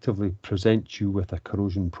effectively present you with a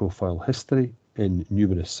corrosion profile history in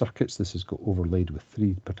numerous circuits. This is got overlaid with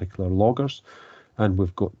 3 particular loggers, and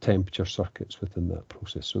we've got temperature circuits within that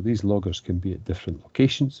process. So these loggers can be at different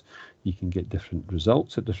locations. You can get different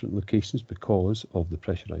results at different locations because of the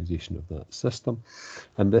pressurization of that system.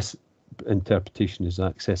 And this interpretation is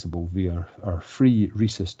accessible via our free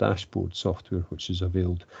RESIS dashboard software, which is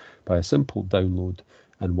availed by a simple download.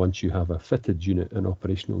 And once you have a fitted unit, an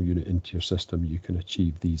operational unit into your system, you can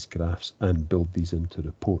achieve these graphs and build these into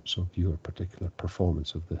reports of your particular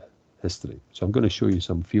performance of the history. So I'm going to show you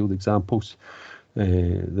some field examples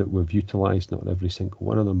that we've utilized, not every single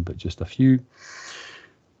one of them, but just a few.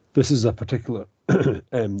 This is a particular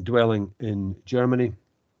dwelling in Germany.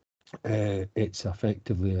 It's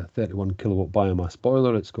effectively a 31 kilowatt biomass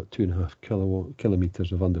boiler. It's got 2.5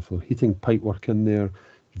 kilometers of underfloor heating pipework in there,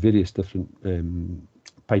 various different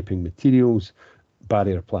piping materials,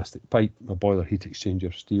 barrier plastic pipe, a boiler heat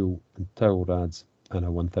exchanger, steel and towel rads, and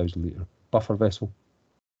a 1,000 litre buffer vessel,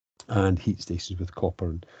 and heat stations with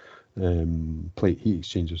copper and plate heat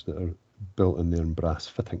exchangers that are built in there in brass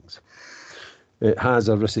fittings. It has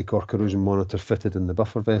a RISC or corrosion monitor fitted in the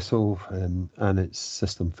buffer vessel, and its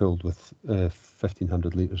system filled with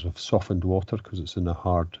 1,500 litres of softened water, because it's in a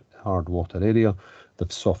hard water area.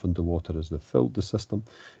 They've softened the water as they've filled the system.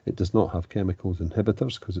 It does not have chemicals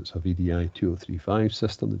inhibitors because it's a VDI 2035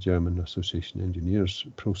 system, the German Association Engineers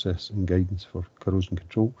process and guidance for corrosion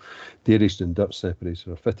control. The aeration and dirt separators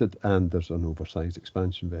are fitted, and there's an oversized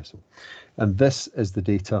expansion vessel. And this is the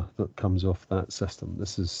data that comes off that system.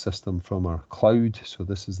 This is system from our cloud. So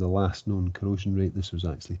this is the last known corrosion rate. This was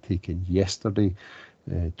actually taken yesterday.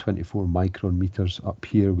 24 micron meters up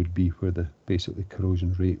here would be where the basically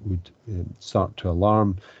corrosion rate would start to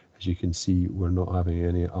alarm. As you can see, we're not having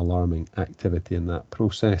any alarming activity in that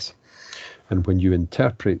process. And when you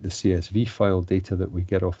interpret the CSV file data that we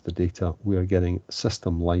get off the data, we are getting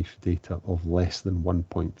system life data of less than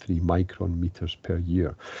 1.3 micron meters per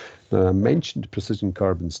year. Now, I mentioned precision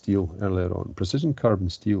carbon steel earlier on. Precision carbon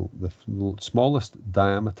steel, the smallest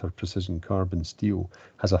diameter precision carbon steel,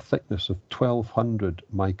 has a thickness of 1,200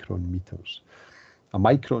 micron meters. A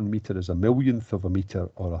micron meter is a millionth of a meter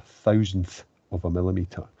or a thousandth of a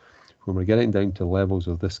millimeter. When we're getting down to levels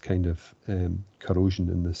of this kind of corrosion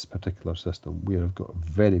in this particular system, we have got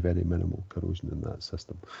very, very minimal corrosion in that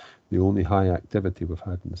system. The only high activity we've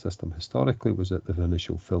had in the system historically was at the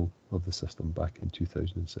initial fill of the system back in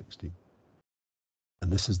 2016.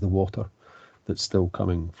 And this is the water that's still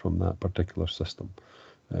coming from that particular system.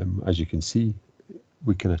 As you can see,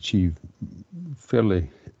 we can achieve fairly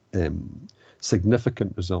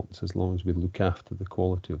significant results as long as we look after the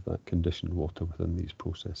quality of that conditioned water within these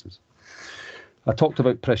processes. I talked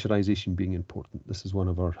about pressurisation being important. This is one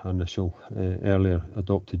of our initial earlier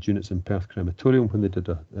adopted units in Perth Crematorium when they did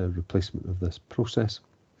a replacement of this process.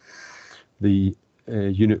 The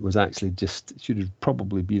unit was actually should have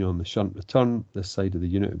probably been on the shunt return. This side of the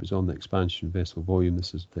unit, it was on the expansion vessel volume.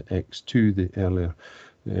 This is the X2, the earlier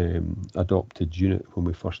adopted unit when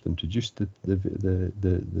we first introduced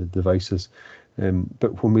the devices.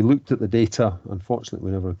 But when we looked at the data,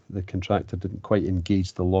 unfortunately, the contractor didn't quite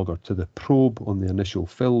engage the logger to the probe on the initial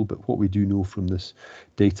fill. But what we do know from this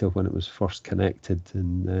data when it was first connected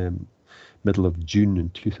in middle of June in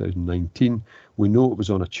 2019, we know it was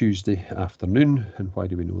on a Tuesday afternoon. And why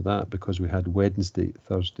do we know that? Because we had Wednesday,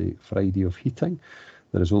 Thursday, Friday of heating.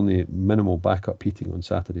 There is only minimal backup heating on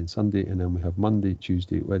Saturday and Sunday, and then we have Monday,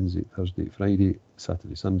 Tuesday, Wednesday, Thursday, Friday,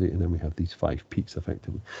 Saturday, Sunday, and then we have these 5 peaks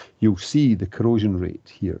effectively. You'll see the corrosion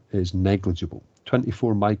rate here is negligible.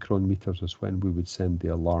 24 micron meters is when we would send the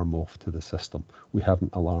alarm off to the system. We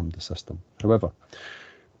haven't alarmed the system. However,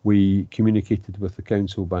 we communicated with the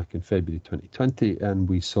council back in February 2020 and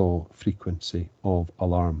we saw frequency of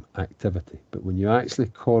alarm activity. But when you actually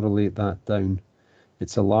correlate that down,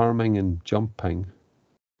 it's alarming and jumping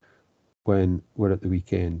when we're at the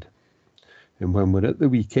weekend. And when we're at the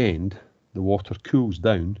weekend, the water cools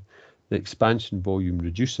down, the expansion volume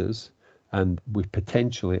reduces, and we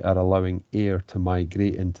potentially are allowing air to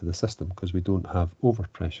migrate into the system because we don't have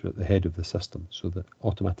overpressure at the head of the system. So the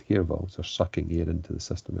automatic air valves are sucking air into the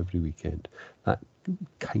system every weekend. That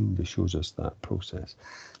kind of shows us that process.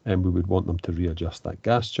 And we would want them to readjust that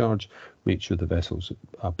gas charge, make sure the vessel's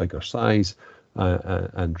a bigger size,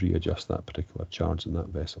 and readjust that particular charge in that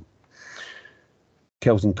vessel.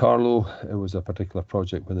 Kells & Carlow, it was a particular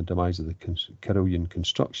project when the demise of the Corrosion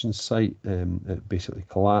construction site. It basically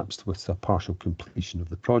collapsed with a partial completion of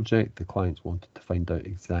the project. The clients wanted to find out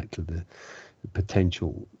exactly the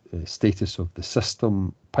potential status of the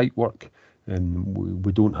system pipework. And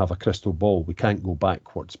we don't have a crystal ball. We can't go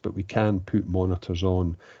backwards, but we can put monitors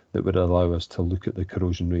on that would allow us to look at the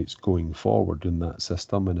corrosion rates going forward in that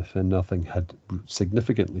system. And if nothing had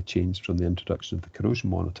significantly changed from the introduction of the corrosion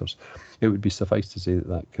monitors, it would be suffice to say that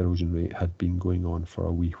that corrosion rate had been going on for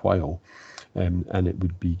a wee while. And it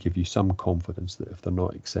would give you some confidence that if they're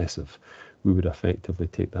not excessive, we would effectively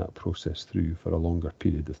take that process through for a longer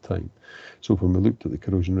period of time. So when we looked at the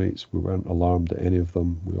corrosion rates, we weren't alarmed at any of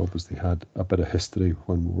them. We obviously had a bit of history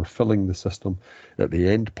when we were filling the system at the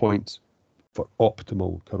end points for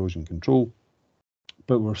optimal corrosion control,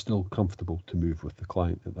 but we're still comfortable to move with the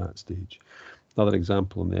client at that stage. Another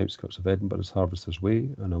example on the outskirts of Edinburgh is Harvester's Way,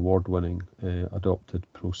 an award-winning adopted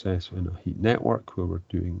process in a heat network where we're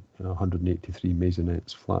doing 183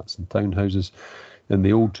 maisonettes, flats and townhouses. In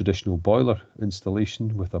the old traditional boiler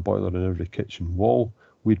installation with a boiler in every kitchen wall,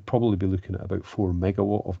 we'd probably be looking at about 4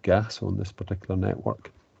 megawatt of gas on this particular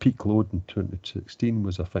network. Peak load in 2016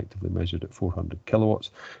 was effectively measured at 400 kilowatts,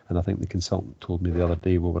 and I think the consultant told me the other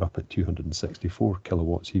day we were up at 264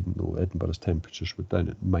 kilowatts, even though Edinburgh's temperatures were down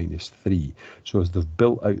at -3. So as they've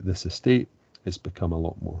built out this estate, it's become a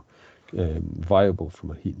lot more viable from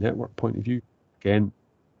a heat network point of view. Again,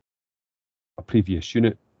 a previous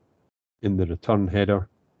unit in the return header,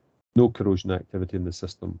 no corrosion activity in the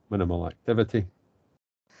system, minimal activity.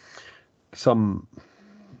 Some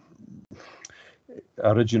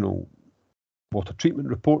original water treatment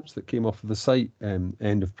reports that came off of the site,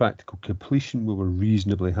 end of practical completion, we were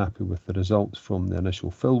reasonably happy with the results from the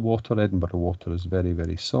initial fill water. Edinburgh water is very,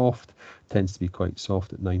 very soft, tends to be quite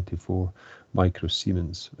soft at 94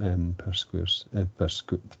 microsiemens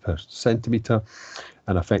per centimetre,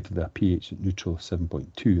 and effectively a pH at neutral of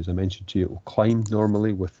 7.2. As I mentioned to you, it will climb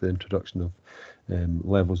normally with the introduction of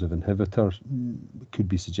levels of inhibitor. It could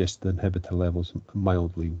be suggested the inhibitor levels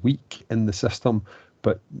mildly weak in the system,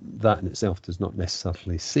 but that in itself does not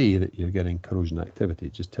necessarily say that you're getting corrosion activity.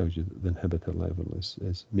 It just tells you that the inhibitor level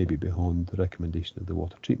is maybe beyond the recommendation of the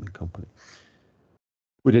water treatment company.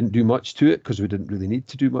 We didn't do much to it because we didn't really need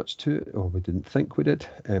to do much to it, or we didn't think we did.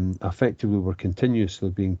 Effectively, we're continuously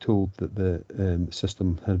being told that the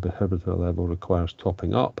system inhibitor level requires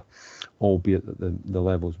topping up, albeit that the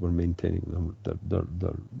levels were maintaining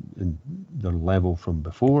their level from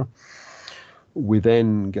before. We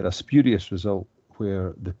then get a spurious result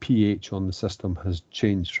where the pH on the system has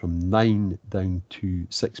changed from 9 down to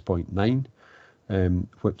 6.9.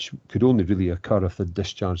 Which could only really occur if they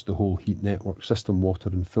discharged the whole heat network system water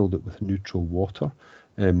and filled it with neutral water.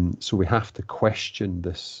 So we have to question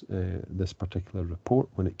this particular report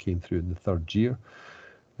when it came through in the third year.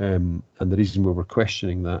 And the reason we were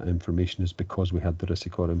questioning that information is because we had the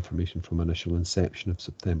RISICOR information from initial inception of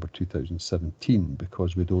September 2017,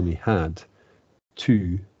 because we'd only had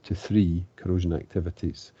 2 to 3 corrosion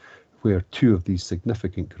activities, where 2 of these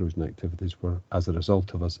significant corrosion activities were as a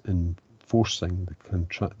result of us enforcing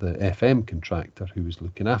the FM contractor who was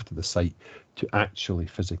looking after the site to actually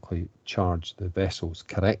physically charge the vessels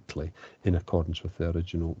correctly in accordance with the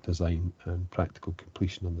original design and practical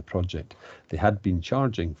completion on the project. They had been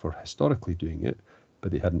charging for historically doing it,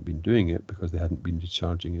 but they hadn't been doing it because they hadn't been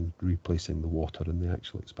discharging and replacing the water in the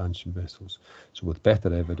actual expansion vessels. So with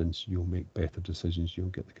better evidence, you'll make better decisions, you'll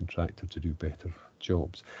get the contractor to do better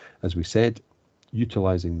jobs. As we said,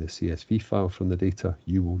 utilising the CSV file from the data,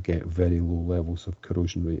 you will get very low levels of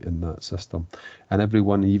corrosion rate in that system. And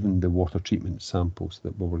everyone, even the water treatment samples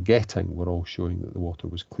that we were getting, were all showing that the water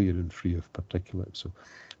was clear and free of particulate. So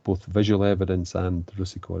both visual evidence and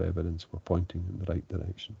RISICOR evidence were pointing in the right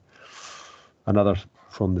direction. Another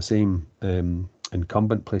from the same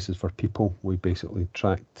incumbent places for people, we basically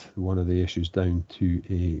tracked one of the issues down to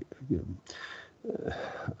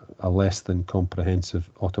a less than comprehensive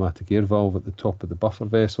automatic air valve at the top of the buffer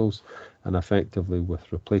vessels, and effectively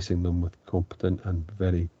with replacing them with competent and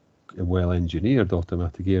very well engineered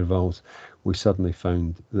automatic air valves, we suddenly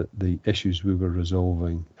found that the issues we were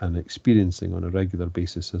resolving and experiencing on a regular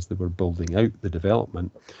basis as they were building out the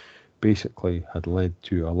development basically had led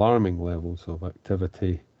to alarming levels of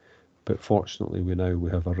activity. But fortunately we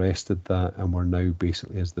have arrested that, and we're now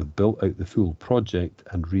basically, as they've built out the full project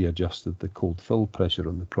and readjusted the cold fill pressure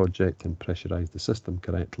on the project and pressurised the system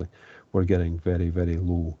correctly, we're getting very, very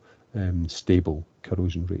low stable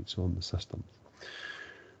corrosion rates on the system.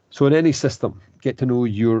 So in any system, get to know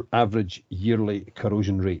your average yearly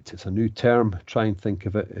corrosion rate. It's a new term. Try and think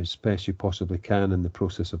of it as best you possibly can in the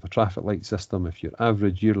process of a traffic light system. If your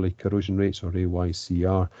average yearly corrosion rates, or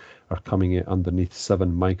AYCR, are coming at underneath 7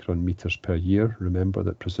 micron meters per year, remember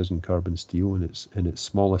that precision carbon steel in its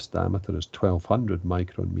smallest diameter is 1200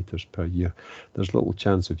 micron meters per year. There's little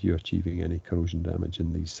chance of you achieving any corrosion damage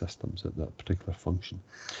in these systems at that particular function.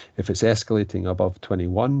 If it's escalating above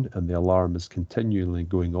 21 and the alarm is continually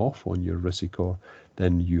going off on your RISICOR,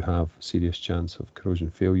 then you have serious chance of corrosion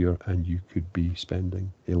failure, and you could be spending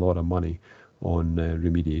a lot of money on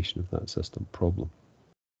remediation of that system problem.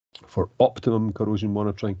 For optimum corrosion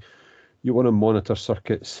monitoring, you want to monitor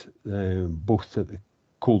circuits both at the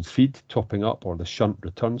cold feed topping up or the shunt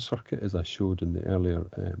return circuit, as I showed in the earlier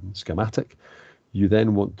schematic. You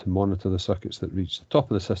then want to monitor the circuits that reach the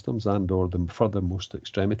top of the systems and or the furthermost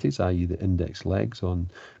extremities, i.e. the index legs on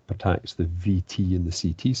perhaps the VT and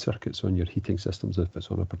the CT circuits on your heating systems if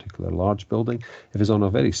it's on a particular large building. If it's on a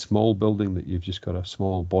very small building that you've just got a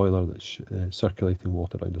small boiler that's circulating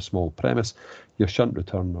water around a small premise, your shunt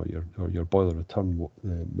return or your boiler return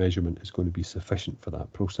measurement is going to be sufficient for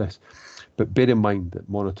that process. But bear in mind that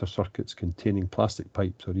monitor circuits containing plastic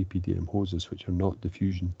pipes or EPDM hoses which are not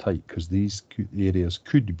diffusion tight, because these areas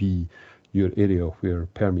could be your area where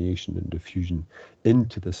permeation and diffusion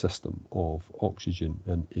into the system of oxygen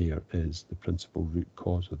and air is the principal root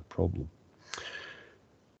cause of the problem.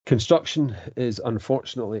 Construction is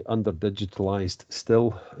unfortunately under digitalised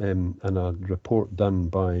still, and a report done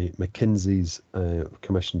by McKinsey's,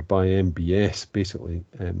 commissioned by MBS, basically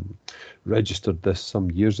registered this some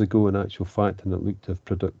years ago in actual fact, and it looked at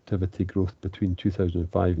productivity growth between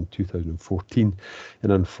 2005 and 2014,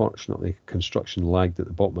 and unfortunately construction lagged at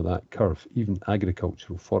the bottom of that curve. Even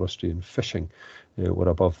agricultural, forestry and fishing were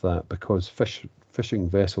above that, because fishing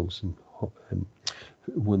vessels and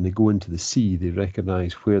when they go into the sea, they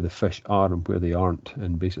recognise where the fish are and where they aren't,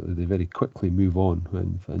 and basically they very quickly move on,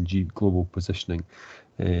 and global positioning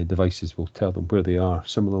devices will tell them where they are.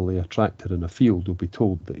 Similarly, a tractor in a field will be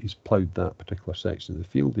told that he's ploughed that particular section of the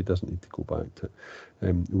field, he doesn't need to go back to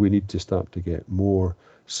it. We need to start to get more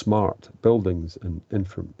smart buildings and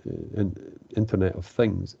Internet of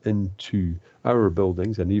Things into our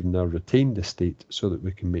buildings and even our retained estate, so that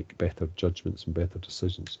we can make better judgments and better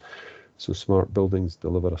decisions. So smart buildings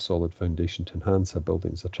deliver a solid foundation to enhance a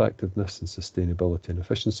building's attractiveness and sustainability and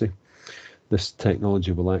efficiency. This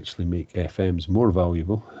technology will actually make FMs more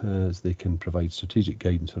valuable, as they can provide strategic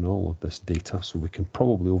guidance on all of this data, so we can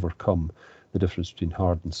probably overcome the difference between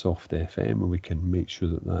hard and soft FM, and we can make sure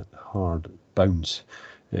that that hard bounce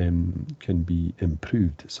can be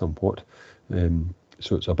improved somewhat.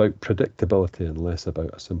 So it's about predictability and less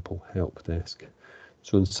about a simple help desk.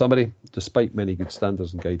 So in summary, despite many good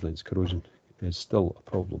standards and guidelines, corrosion is still a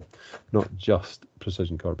problem, not just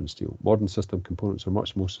precision carbon steel. Modern system components are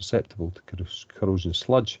much more susceptible to corrosion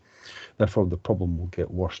sludge. Therefore, the problem will get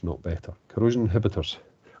worse, not better. Corrosion inhibitors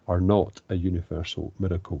are not a universal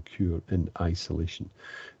miracle cure in isolation.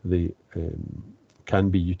 They can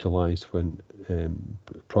be utilised when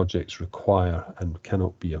projects require and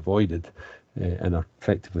cannot be avoided, and are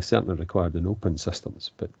effectively certainly required in open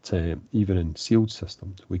systems, but even in sealed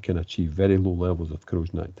systems we can achieve very low levels of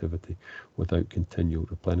corrosion activity without continual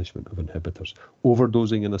replenishment of inhibitors.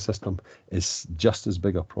 Overdosing in a system is just as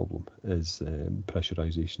big a problem as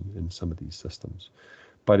pressurization in some of these systems.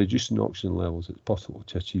 By reducing oxygen levels, it's possible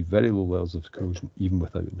to achieve very low levels of corrosion even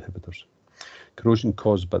without inhibitors. Corrosion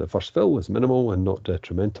caused by the first fill is minimal and not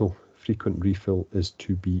detrimental. Frequent refill is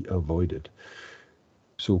to be avoided.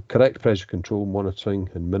 So correct pressure control, monitoring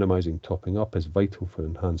and minimising topping up is vital for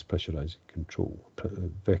enhanced pressurising control.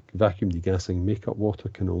 Vacuum degassing makeup water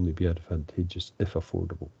can only be advantageous if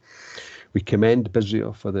affordable. We commend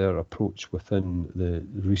BSRIA for their approach within the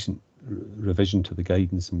recent revision to the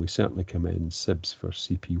guidance, and we certainly commend CIBSE for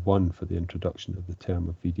CP1 for the introduction of the term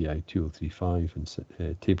of VDI 2035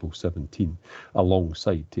 in Table 17,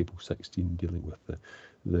 alongside Table 16 dealing with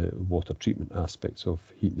the water treatment aspects of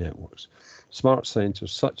heat networks. Smart sensors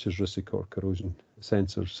such as Risicor corrosion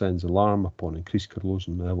sensor sends alarm upon increased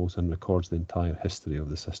corrosion levels and records the entire history of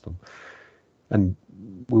the system. And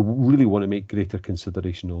we really want to make greater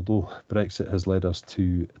consideration. Although Brexit has led us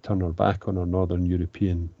to turn our back on our Northern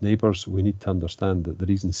European neighbours, we need to understand that the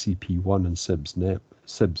reason CP1 and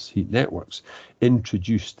CIBSE heat networks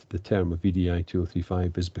introduced the term of VDI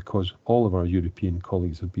 2035 is because all of our European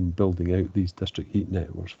colleagues have been building out these district heat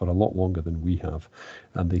networks for a lot longer than we have,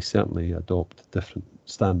 and they certainly adopt different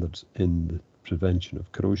standards in the prevention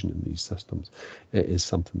of corrosion in these systems. It is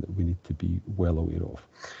something that we need to be well aware of.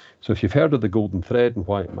 So if you've heard of the golden thread and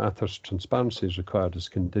why it matters, transparency is required as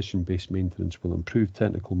condition-based maintenance will improve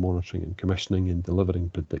technical monitoring and commissioning and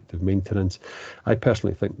delivering predictive maintenance. I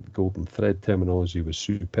personally think the golden thread terminology was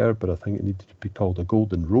superb, but I think it needed to be called a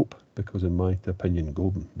golden rope because in my opinion,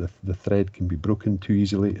 the thread can be broken too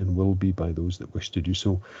easily and will be by those that wish to do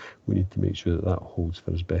so. We need to make sure that that holds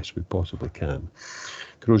for as best we possibly can.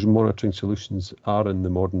 Corrosion monitoring solutions are in the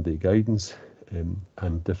modern day guidance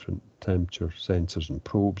and different temperature sensors and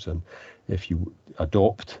probes, and if you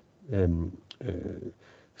adopt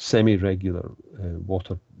semi-regular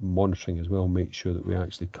water monitoring as well, make sure that we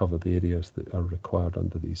actually cover the areas that are required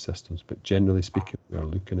under these systems. But generally speaking, we are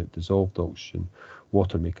looking at dissolved oxygen,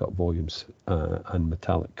 water makeup volumes and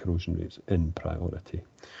metallic corrosion rates in priority.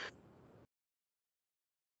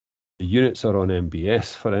 The units are on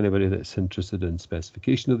MBS for anybody that's interested in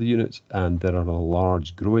specification of the units, and there are a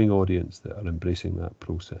large growing audience that are embracing that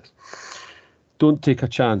process. Don't take a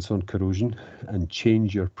chance on corrosion and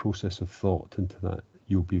change your process of thought into that.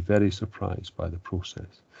 You'll be very surprised by the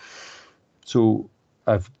process. So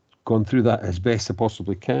I've gone through that as best I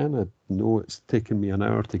possibly can. I know it's taken me an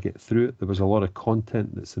hour to get through it. There was a lot of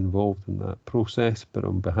content that's involved in that process, but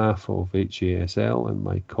on behalf of HCSE and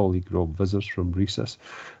my colleague Rob Vizers from RESIS,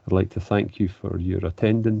 I'd like to thank you for your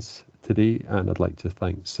attendance today, and I'd like to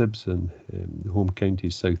thank CIBSE and the home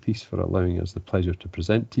counties South East for allowing us the pleasure to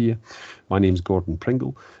present to you. My name's Gordon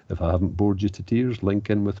Pringle. If I haven't bored you to tears, link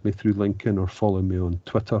in with me through LinkedIn or follow me on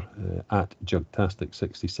Twitter at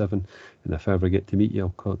Jugtastic67, and if I ever get to meet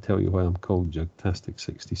you, I'll tell you why I'm called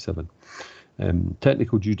Jugtastic67.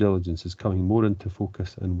 Technical due diligence is coming more into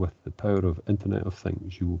focus, and with the power of Internet of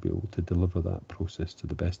Things, you will be able to deliver that process to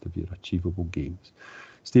the best of your achievable gains.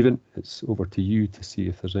 Stephen, it's over to you to see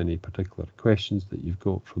if there's any particular questions that you've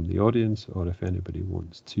got from the audience, or if anybody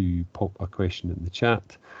wants to pop a question in the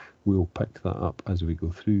chat, we'll pick that up as we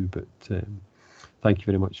go through. But thank you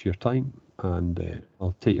very much for your time, and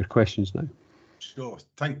I'll take your questions now. Sure.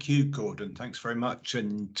 Thank you, Gordon. Thanks very much.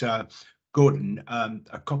 And Gordon,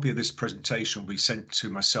 a copy of this presentation will be sent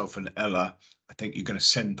to myself and Ella. I think you're going to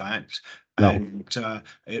send that. No. And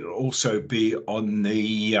it'll also be on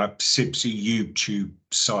the CIBSE YouTube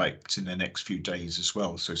site in the next few days as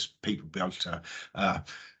well, so people will be able to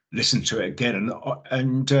listen to it again.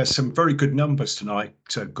 And some very good numbers tonight,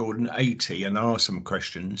 Gordon, 80, and there are some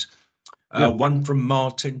questions. One from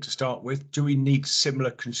Martin to start with. Do we need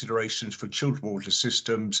similar considerations for chilled water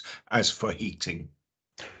systems as for heating?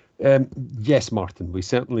 Yes, Martin, we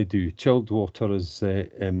certainly do. Chilled water is,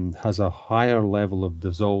 has a higher level of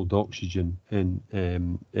dissolved oxygen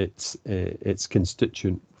in its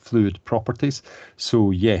constituent fluid properties.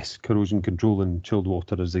 So yes, corrosion control in chilled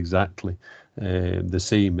water is exactly the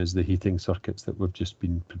same as the heating circuits that we've just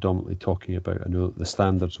been predominantly talking about. I know that the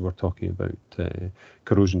standards we're talking about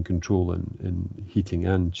corrosion control in heating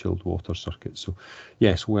and chilled water circuits. So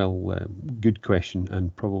yes, well, good question,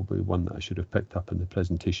 and probably one that I should have picked up in the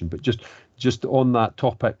presentation. But just on that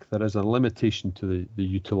topic, there is a limitation to the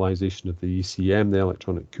utilisation of the ECM, the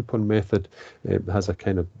electronic coupon method. It has a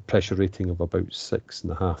kind of pressure rating of about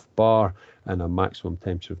 6.5 bar and a maximum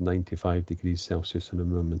temperature of 95 degrees Celsius and a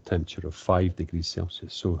minimum temperature of 5 degrees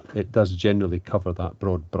Celsius. So it does generally cover that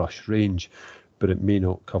broad brush range, but it may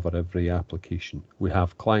not cover every application. We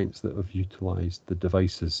have clients that have utilised the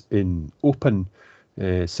devices in open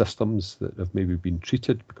systems that have maybe been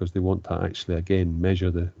treated because they want to actually, again, measure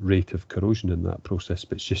the rate of corrosion in that process,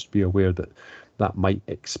 but just be aware that that might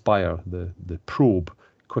expire the probe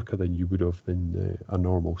quicker than you would have in a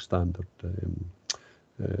normal standard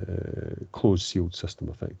closed sealed system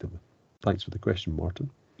effectively. Thanks for the question, Martin.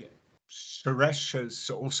 Yeah. Suresh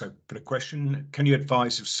has also put a question. Can you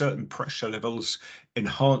advise if certain pressure levels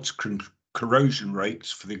enhance corrosion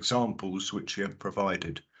rates for the examples which you have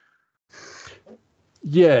provided?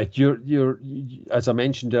 Yeah, your as I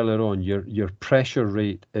mentioned earlier on, your pressure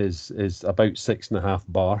rate is about 6.5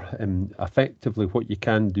 bar, and effectively what you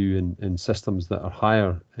can do in systems that are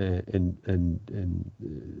higher in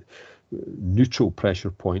neutral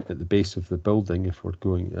pressure point at the base of the building, if we're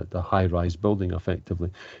going at the high-rise building effectively,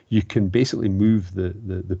 you can basically move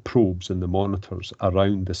the probes and the monitors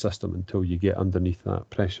around the system until you get underneath that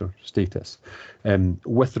pressure status.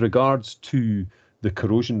 With regards to the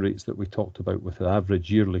corrosion rates that we talked about with the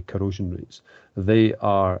average yearly corrosion rates, they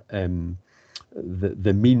are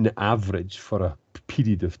the mean average for a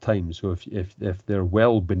period of time. So if they're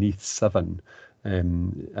well beneath 7,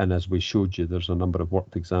 and as we showed you, there's a number of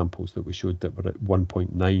worked examples that we showed that were at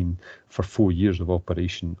 1.9 for 4 years of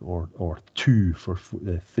operation, or 2 for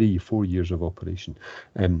 4 years of operation.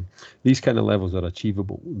 These kind of levels are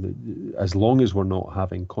achievable as long as we're not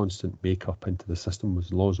having constant makeup into the system,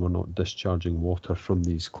 as long as we're not discharging water from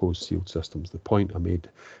these closed sealed systems. The point I made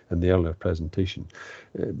in the earlier presentation,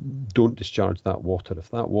 don't discharge that water. If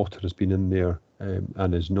that water has been in there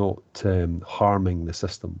and is not harming the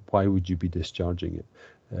system, why would you be discharging it?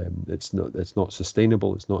 It's not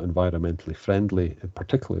sustainable, it's not environmentally friendly,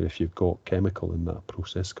 particularly if you've got chemical in that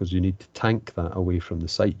process, because you need to tank that away from the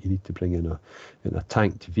site. You need to bring in a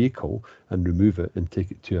tanked vehicle and remove it and take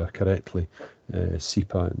it to a correctly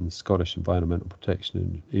SEPA and Scottish Environmental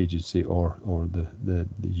Protection Agency or the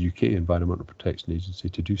UK Environmental Protection Agency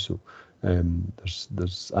to do so.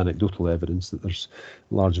 There's anecdotal evidence that there's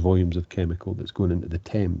large volumes of chemical that's going into the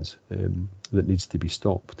Thames that needs to be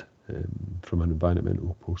stopped from an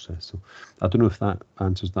environmental process. So I don't know if that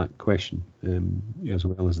answers that question as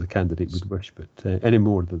well as the candidate would wish, but any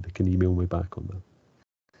more that they can email me back on that.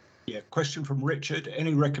 Yeah, question from Richard.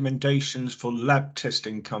 Any recommendations for lab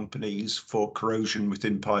testing companies for corrosion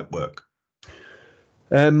within pipework?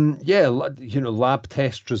 Yeah, lab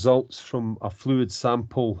test results from a fluid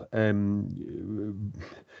sample.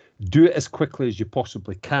 Do it as quickly as you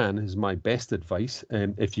possibly can is my best advice.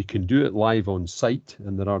 If you can do it live on site,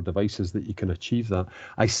 and there are devices that you can achieve that,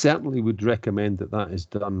 I certainly would recommend that is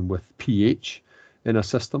done with pH in a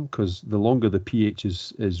system, because the longer the pH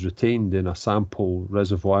is retained in a sample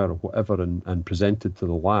reservoir or whatever and presented to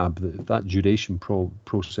the lab, that duration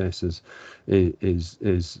process is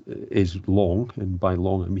long, and by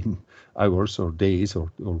long I mean hours or days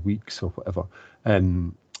or weeks or whatever.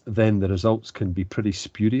 Then the results can be pretty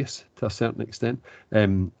spurious to a certain extent.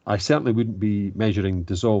 I certainly wouldn't be measuring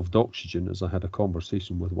dissolved oxygen, as I had a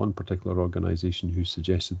conversation with one particular organisation who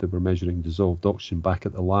suggested they were measuring dissolved oxygen back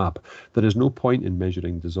at the lab. There is no point in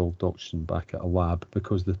measuring dissolved oxygen back at a lab,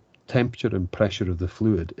 because the temperature and pressure of the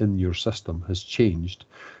fluid in your system has changed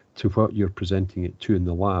to what you're presenting it to in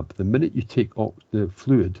the lab. The minute you take the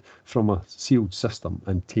fluid from a sealed system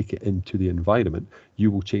and take it into the environment, you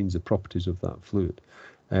will change the properties of that fluid.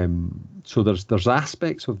 So there's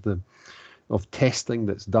aspects of testing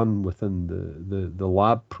that's done within the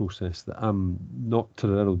lab process that I'm not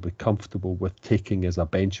terribly comfortable with taking as a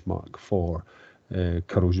benchmark for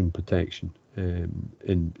corrosion protection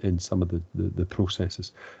in some of the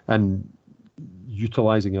processes. And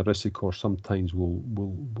utilising a Risicor sometimes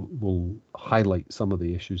will highlight some of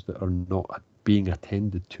the issues that are not being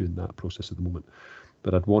attended to in that process at the moment.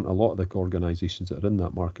 But I'd want a lot of the organisations that are in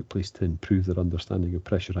that marketplace to improve their understanding of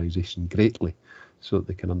pressurisation greatly, so that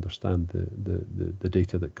they can understand the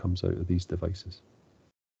data that comes out of these devices.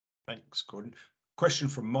 Thanks, Gordon. Question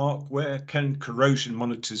from Mark. Where can corrosion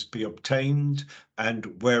monitors be obtained,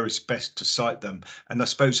 and where is best to site them? And I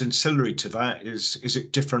suppose ancillary to that is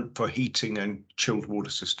it different for heating and chilled water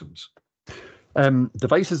systems?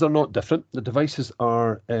 Devices are not different. The devices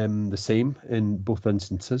are the same in both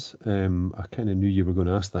instances. I kind of knew you were going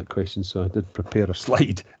to ask that question, so I did prepare a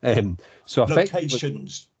slide. So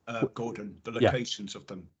locations, Gordon, the locations of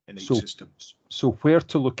them in each system. So where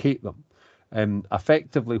to locate them?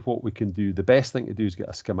 Effectively, what we can do, the best thing to do is get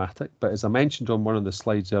a schematic. But as I mentioned on one of the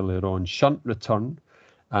slides earlier on, shunt return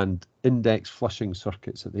and index flushing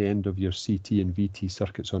circuits at the end of your CT and VT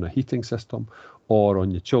circuits on a heating system, or on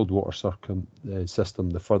your chilled water system,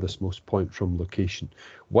 the furthest most point from location.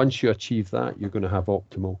 Once you achieve that, you're going to have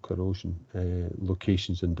optimal corrosion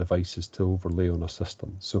locations and devices to overlay on a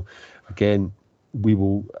system. So again, we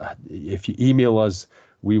will, if you email us,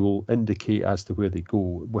 we will indicate as to where they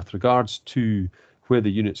go. With regards to where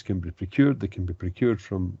the units can be procured, they can be procured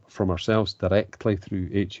from ourselves directly through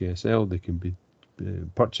HCSE. They can be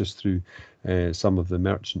purchased through some of the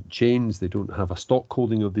merchant chains. They don't have a stock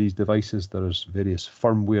holding of these devices. There's various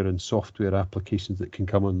firmware and software applications that can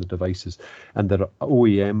come on the devices, and there are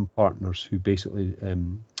OEM partners who basically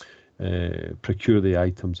procure the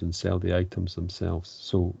items and sell the items themselves.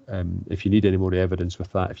 So if you need any more evidence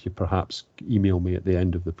with that, if you perhaps email me at the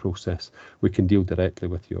end of the process, we can deal directly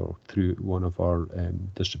with you or through one of our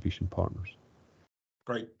distribution partners.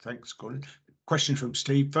 Great, thanks, Gordon. Question from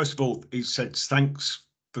Steve. First of all, he says thanks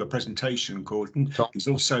for the presentation, Gordon. He's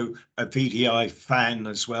also a VDI fan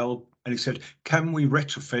as well. And he said, can we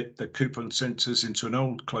retrofit the coupon sensors into an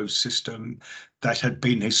old closed system that had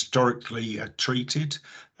been historically treated?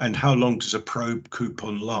 And how long does a probe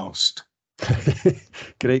coupon last?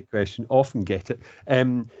 Great question. Often get it.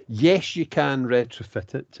 Yes, you can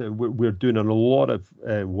retrofit it. We're doing a lot of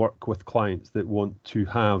work with clients that want to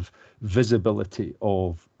have visibility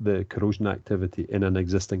of the corrosion activity in an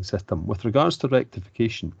existing system. With regards to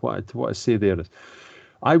rectification, what I say there is,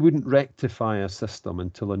 I wouldn't rectify a system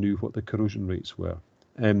until I knew what the corrosion rates were.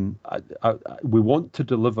 We want to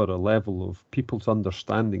deliver a level of people's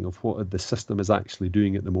understanding of what the system is actually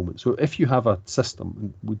doing at the moment. So if you have a system,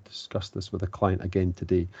 and we discussed this with a client again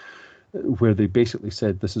today, where they basically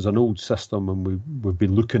said this is an old system and we've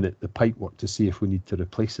been looking at the pipework to see if we need to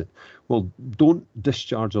replace it. Well, don't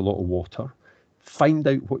discharge a lot of water. Find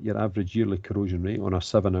out what your average yearly corrosion rate on a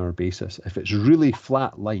 7-hour basis. If it's really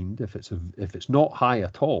flat lined, if it's not high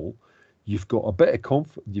at all, you've got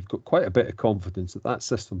quite a bit of confidence that that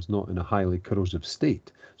system's not in a highly corrosive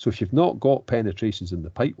state. So if you've not got penetrations in the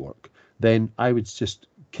pipework, then I would just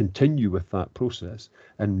continue with that process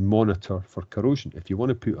and monitor for corrosion. If you want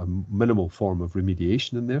to put a minimal form of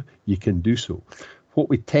remediation in there, you can do so. What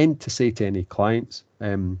we tend to say to any clients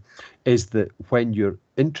is that when you're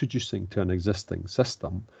introducing to an existing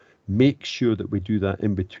system, make sure that we do that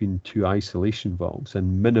in between two isolation valves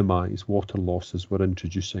and minimize water losses we're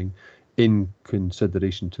introducing in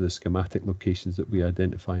consideration to the schematic locations that we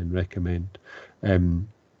identify and recommend.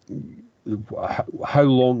 How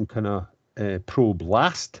long can a probe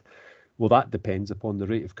last? Well, that depends upon the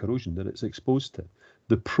rate of corrosion that it's exposed to.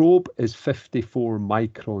 The probe is 54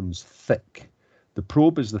 microns thick. The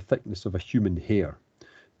probe is the thickness of a human hair.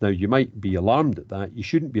 Now, you might be alarmed at that. You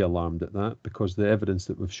shouldn't be alarmed at that, because the evidence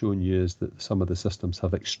that we've shown you is that some of the systems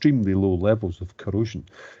have extremely low levels of corrosion.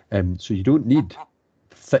 So you don't need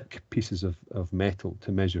thick pieces of metal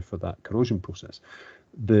to measure for that corrosion process.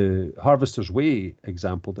 The Harvester's Way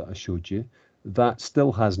example that I showed you, that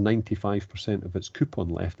still has 95% of its coupon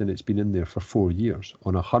left, and it's been in there for 4 years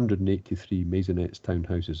on 183 maisonettes,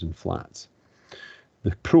 townhouses and flats.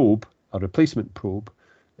 The probe, a replacement probe,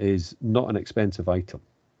 is not an expensive item.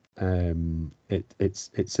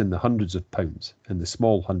 It's in the hundreds of pounds, in the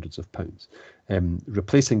small hundreds of pounds.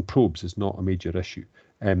 Replacing probes is not a major issue,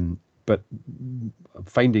 but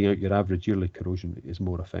finding out your average yearly corrosion rate is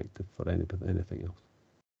more effective for anything else.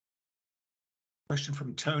 Question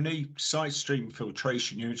from Tony. Side stream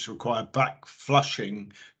filtration units require back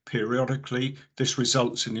flushing periodically. This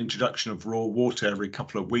results in the introduction of raw water every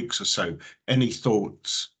couple of weeks or so. Any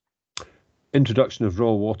thoughts? Introduction of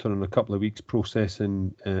raw water in a couple of weeks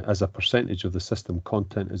processing as a percentage of the system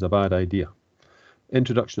content is a bad idea.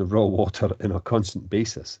 Introduction of raw water on a constant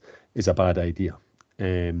basis is a bad idea.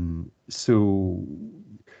 So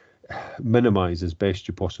minimize as best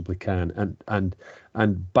you possibly can,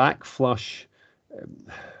 and back flush.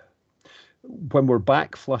 When we're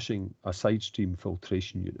back flushing a side stream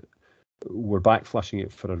filtration unit, we're back flushing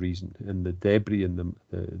it for a reason, and the debris and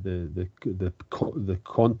the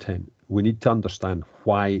content, we need to understand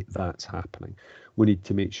why that's happening. We need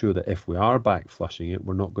to make sure that if we are back flushing it,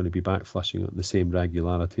 we're not going to be back flushing it at the same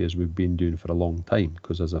regularity as we've been doing for a long time,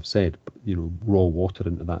 because as I've said, raw water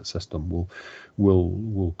into that system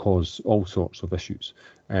will cause all sorts of issues,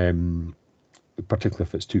 particularly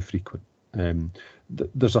if it's too frequent.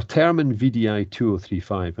 There's a term in VDI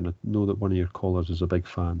 2035, and I know that one of your callers is a big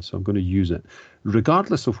fan, so I'm going to use it.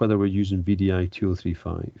 Regardless of whether we're using VDI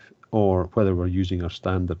 2035 or whether we're using our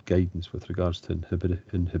standard guidance with regards to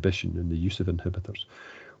inhibition and the use of inhibitors,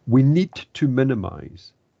 we need to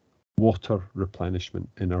minimise water replenishment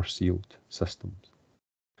in our sealed systems.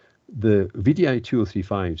 The VDI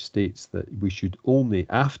 2035 states that we should only,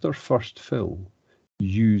 after first fill,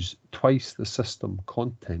 use twice the system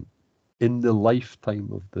content in the lifetime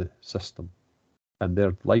of the system. And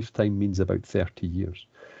their lifetime means about 30 years.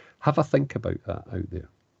 Have a think about that out there.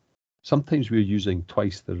 Sometimes we're using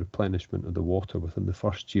twice the replenishment of the water within the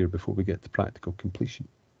first year before we get to practical completion.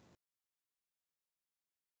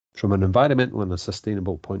 From an environmental and a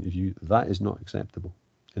sustainable point of view, that is not acceptable,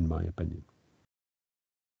 in my opinion.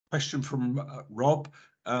 Question from Rob.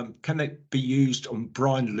 Can it be used on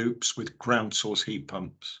brine loops with ground source heat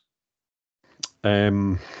pumps?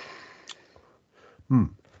 I'm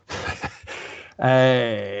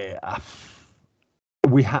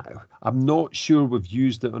not sure we've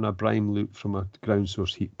used it on a brine loop from a ground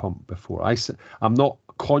source heat pump before. I'm not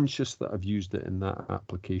conscious that I've used it in that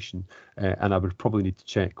application, and I would probably need to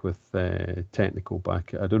check with technical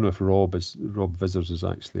back. I don't know if Rob Vizers is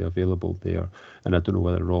actually available there, and I don't know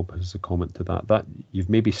whether Rob has a comment to that. That you've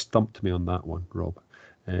maybe stumped me on that one, Rob.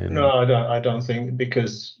 No, I don't think,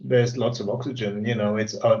 because there's lots of oxygen.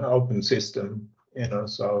 It's an open system.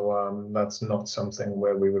 So that's not something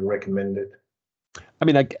where we would recommend it. I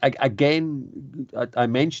mean, again, I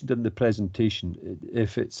mentioned in the presentation,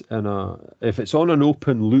 if it's on an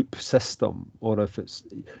open loop system, or if it's,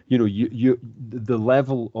 the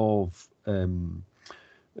level of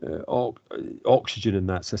oxygen in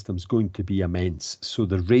that system is going to be immense. So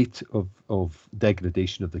the rate of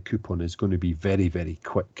degradation of the coupon is going to be very, very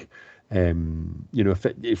quick.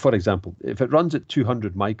 For example, if it runs at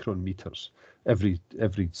 200 micron meters every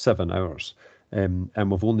 7 hours, and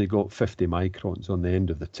we've only got 50 microns on the end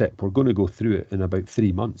of the tip, we're going to go through it in about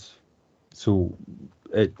 3 months. So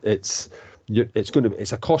it's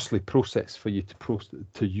a costly process for you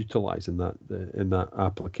to utilize in that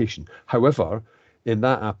application. However, in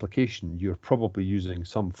that application, you're probably using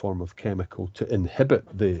some form of chemical to inhibit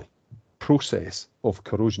the process of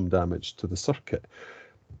corrosion damage to the circuit.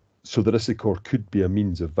 So the Risicor could be a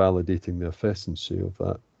means of validating the efficiency of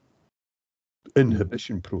that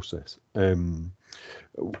inhibition process.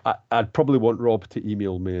 I'd probably want Rob to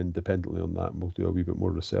email me independently on that, and we'll do a wee bit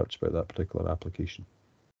more research about that particular application.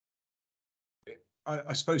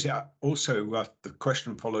 I suppose also the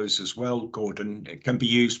question follows as well, Gordon. It can be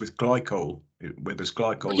used with glycol, where there's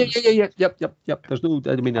glycol. Yep. There's no,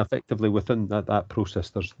 I mean, effectively within that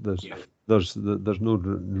process, there's no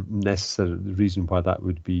necessary reason why that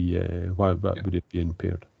would be would it be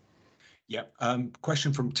impaired. Yeah.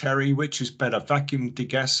 Question from Terry: which is better, vacuum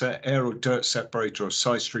degasser, air or dirt separator, or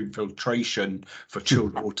side stream filtration for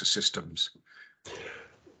chilled water systems?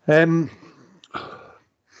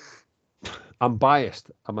 I'm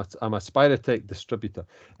biased. I'm a Spirotech distributor.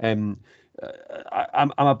 I'm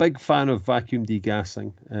a big fan of vacuum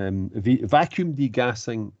degassing. Vacuum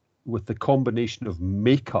degassing with the combination of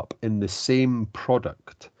makeup in the same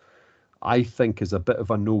product, I think, is a bit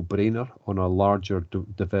of a no-brainer on a larger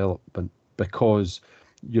development, because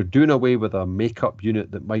you're doing away with a makeup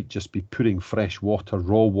unit that might just be putting fresh water,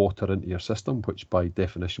 raw water into your system, which by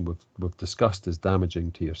definition we've discussed is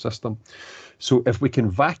damaging to your system. So if we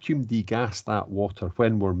can vacuum degas that water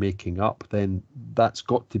when we're making up, then that's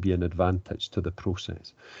got to be an advantage to the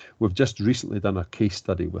process. We've just recently done a case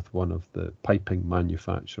study with one of the piping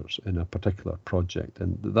manufacturers in a particular project,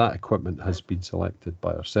 and that equipment has been selected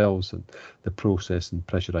by ourselves, and the process and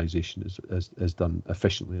pressurization is done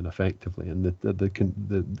efficiently and effectively, and the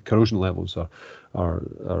corrosion levels are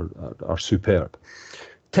superb.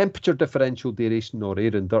 Temperature differential deaeration or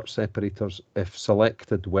air and dirt separators, if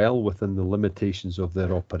selected well within the limitations of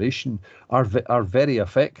their operation, are very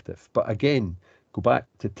effective. But again, go back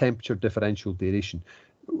to temperature differential deaeration.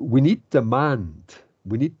 We need demand.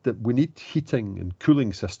 We need heating and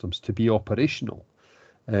cooling systems to be operational,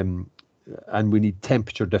 and we need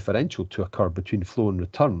temperature differential to occur between flow and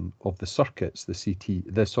return of the circuits, the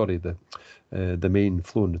main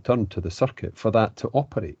flow and return to the circuit, for that to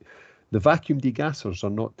operate. The vacuum degassers are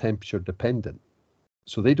not temperature dependent,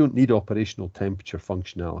 so they don't need operational temperature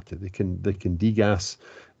functionality. They can degas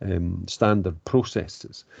standard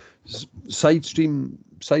processes. Side stream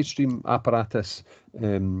apparatus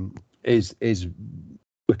is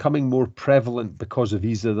becoming more prevalent because of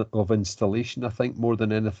ease of installation, I think, more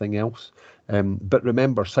than anything else. But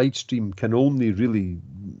remember, side stream can only really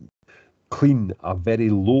clean a very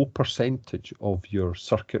low percentage of your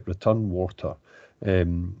circuit return water,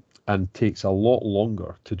 and takes a lot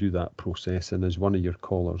longer to do that process. And as one of your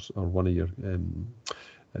callers or one of your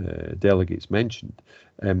delegates mentioned,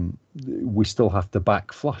 we still have to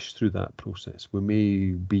back flush through that process. We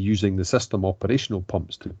may be using the system operational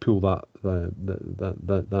pumps to pull that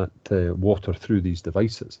water through these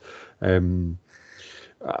devices. I'm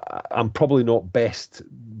probably not best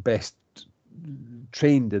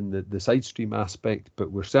trained in the side stream aspect,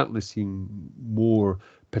 but we're certainly seeing more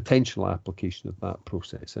potential application of that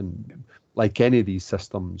process. And like any of these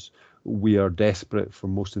systems, we are desperate for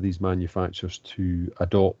most of these manufacturers to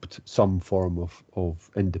adopt some form of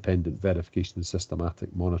independent verification and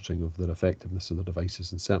systematic monitoring of the effectiveness of the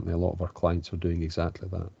devices. And certainly a lot of our clients are doing exactly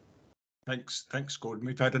that. Thanks, Gordon.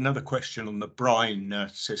 We've had another question on the brine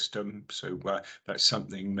system, so that's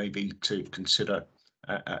something maybe to consider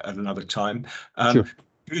at another time. Sure.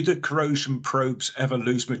 Do the corrosion probes ever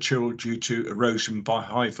lose material due to erosion by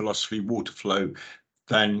high velocity water flow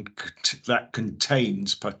that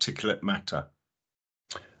contains particulate matter?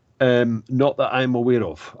 Not that I'm aware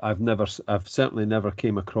of. I've certainly never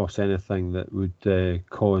came across anything that would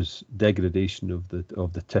cause degradation of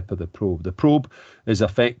the tip of the probe. The probe is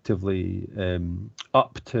effectively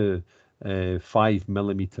up to 5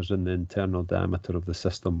 millimeters in the internal diameter of the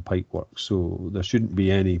system pipework, so there shouldn't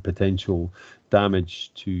be any potential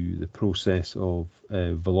damage to the process of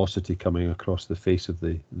velocity coming across the face of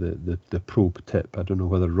the probe tip. I don't know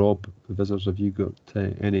whether Rob, Visors, have you got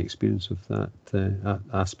any experience of that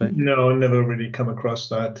aspect? No, never really come across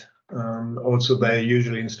that. Also, they're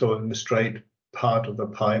usually installed in the straight part of the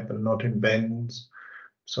pipe and not in bends,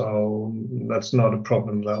 so that's not a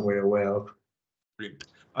problem that we're aware of.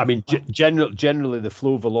 I mean, generally the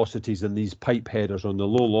flow velocities in these pipe headers on the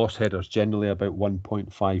low loss headers generally about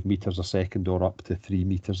 1.5 meters a second or up to 3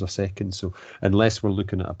 meters a second. So unless we're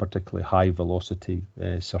looking at a particularly high velocity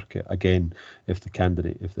circuit, again, if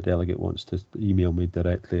the delegate wants to email me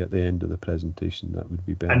directly at the end of the presentation, that would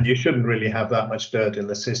be better. And you shouldn't really have that much dirt in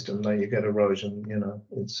the system that you get erosion. You know,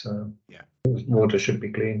 it's water should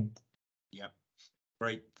be clean. Yeah.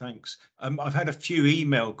 Great, thanks. I've had a few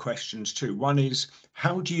email questions too. One is,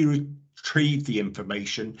 how do you retrieve the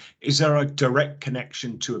information? Is there a direct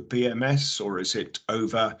connection to a BMS, or is it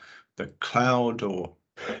over the cloud? Or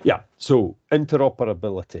yeah, so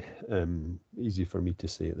interoperability, easy for me to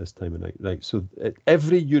say at this time of night, right? So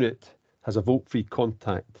every unit has a volt-free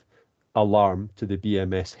contact alarm to the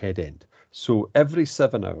BMS head end. So every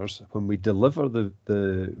 7 hours, when we deliver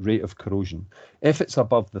the rate of corrosion, if it's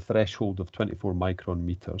above the threshold of 24 micron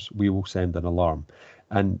meters, we will send an alarm.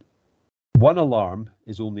 And one alarm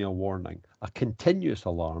is only a warning. A continuous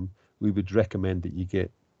alarm, we would recommend that you get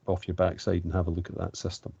off your backside and have a look at that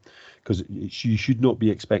system, because you should not be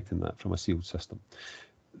expecting that from a sealed system.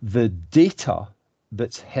 The data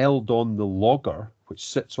that's held on the logger, which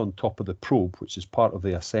sits on top of the probe, which is part of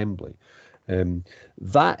the assembly,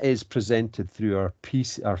 that is presented through our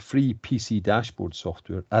free PC dashboard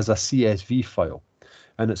software as a CSV file,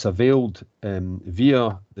 and it's availed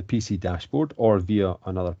via the PC dashboard or via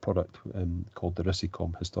another product called the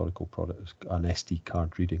Risicom historical product, an SD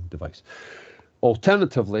card reading device.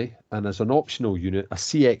 Alternatively, and as an optional unit, a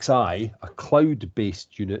CXI, a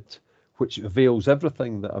cloud-based unit, which avails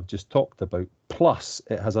everything that I've just talked about, plus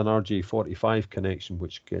it has an RJ45 connection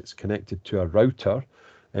which gets connected to a router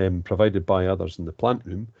provided by others in the plant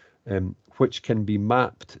room, which can be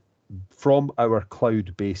mapped from our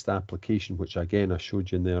cloud-based application, which again I showed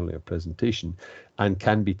you in the earlier presentation, and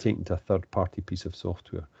can be taken to a third-party piece of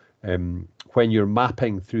software. When you're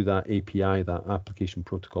mapping through that API, that application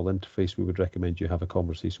protocol interface, we would recommend you have a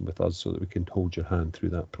conversation with us so that we can hold your hand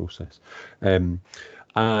through that process. And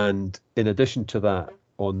in addition to that,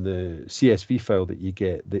 on the CSV file that you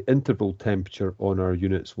get, the interval temperature on our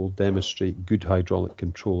units will demonstrate good hydraulic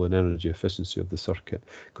control and energy efficiency of the circuit,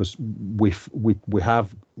 because we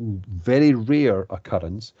have very rare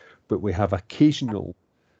occurrence, but we have occasional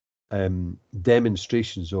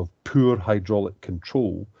demonstrations of poor hydraulic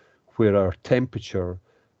control where our temperature,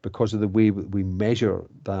 because of the way we measure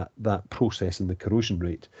that process and the corrosion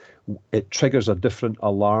rate, it triggers a different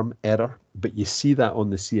alarm error. But you see that on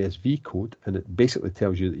the CSV code, and it basically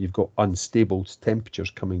tells you that you've got unstable temperatures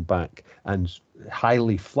coming back and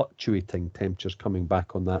highly fluctuating temperatures coming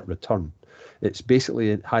back on that return. It's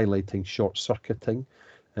basically highlighting short circuiting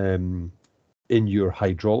in your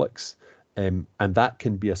hydraulics, and that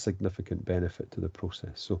can be a significant benefit to the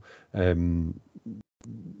process. So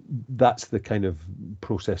that's the kind of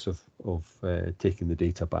process of taking the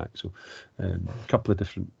data back. So a couple of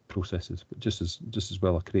different processes, but just as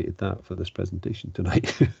well I created that for this presentation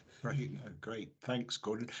tonight. Great, great. Thanks,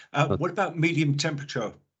 Gordon. What about medium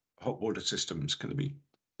temperature hot water systems? Can it be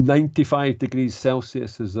 95 degrees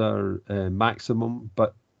Celsius is our maximum,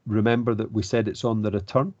 but remember that we said it's on the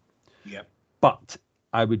return. Yeah. But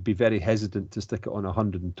I would be very hesitant to stick it on a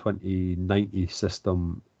 120/90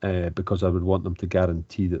 system because I would want them to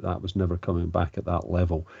guarantee that that was never coming back at that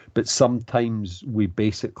level. But sometimes we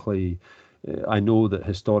basically, I know that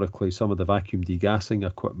historically some of the vacuum degassing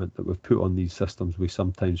equipment that we've put on these systems, we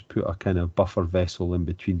sometimes put a kind of buffer vessel in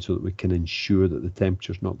between so that we can ensure that the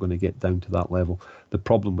temperature's not going to get down to that level. The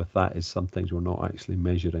problem with that is sometimes we're not actually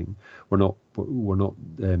measuring. We're not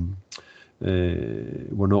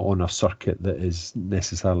on a circuit that is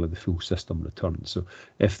necessarily the full system return. So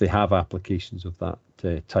if they have applications of that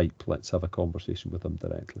type, let's have a conversation with them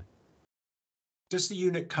directly. Does the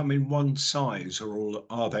unit come in one size, or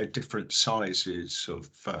are there different sizes of?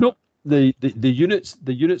 Nope. The units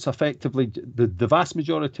effectively, the vast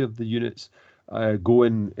majority of the units go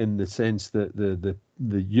in the sense that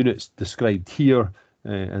the units described here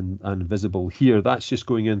and visible here, that's just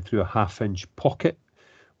going in through a 1/2-inch pocket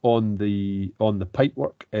on the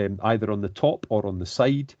pipework, either on the top or on the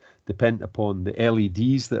side, depending upon the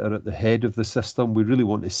LEDs that are at the head of the system. We really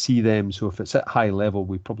want to see them, so if it's at high level,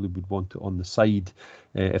 we probably would want it on the side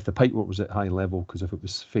if the pipework was at high level, because if it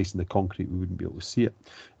was facing the concrete, we wouldn't be able to see it,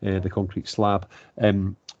 the concrete slab.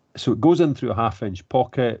 So it goes in through a 1/2-inch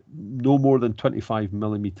pocket, no more than 25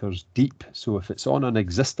 millimeters deep. So if it's on an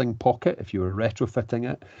existing pocket, if you were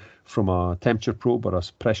retrofitting it from a temperature probe or a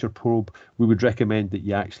pressure probe, we would recommend that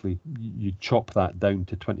you chop that down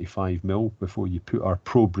to 25 mil before you put our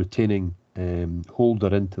probe retaining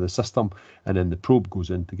holder into the system, and then the probe goes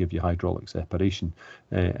in to give you hydraulic separation,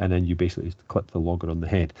 and then you basically clip the logger on the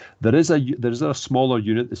head. There is a smaller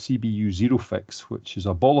unit, the CBU ZeroFix, which is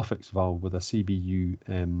a Bolifix valve with a CBU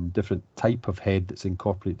different type of head that's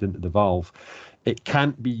incorporated into the valve. It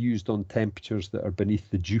can't be used on temperatures that are beneath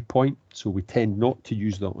the dew point, so we tend not to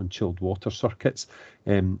use that on chilled water circuits.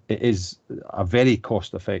 It is a very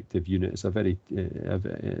cost-effective unit. It's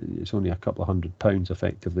it's only a couple of £100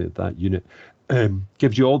 effectively at that unit.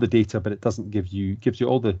 Gives you all the data, but it doesn't gives you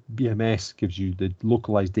all the BMS, gives you the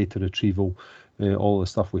localized data retrieval, all the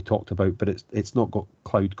stuff we talked about, but it's not got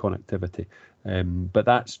cloud connectivity. But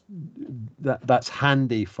that's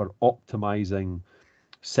handy for optimizing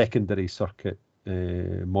secondary circuit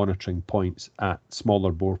monitoring points at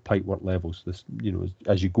smaller bore pipework levels. This,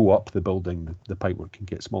 as you go up the building, the pipework can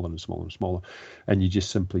get smaller and smaller and smaller, and you just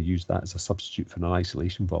simply use that as a substitute for an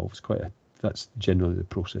isolation valve. That's generally the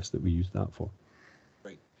process that we use that for.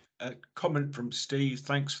 Great. Comment from Steve.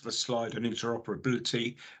 Thanks for the slide on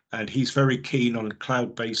interoperability, and he's very keen on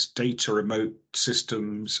cloud-based data remote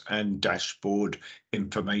systems and dashboard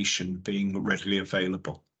information being readily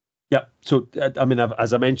available. Yeah, so I mean,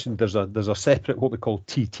 as I mentioned, there's a separate what we call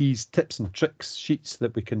TTs, tips and tricks sheets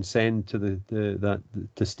that we can send to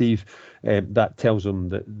to Steve. That tells them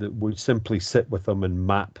that we simply sit with them and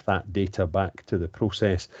map that data back to the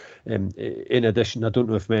process. In addition, I don't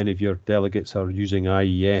know if many of your delegates are using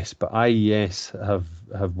IES, but IES have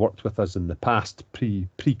worked with us in the past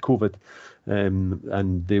pre-COVID.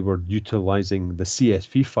 And they were utilizing the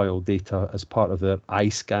CSV file data as part of their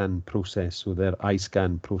iScan process. So their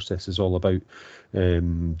iScan process is all about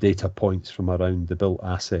data points from around the built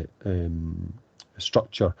asset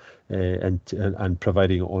structure and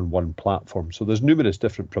providing it on one platform. So there's numerous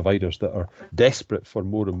different providers that are desperate for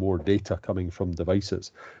more and more data coming from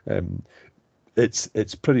devices.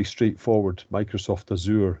 It's pretty straightforward Microsoft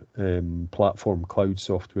Azure platform cloud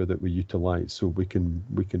software that we utilize, so we can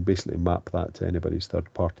basically map that to anybody's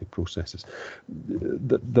third-party processes.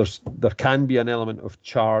 There can be an element of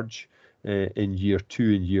charge in year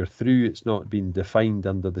 2 and year 3. It's not been defined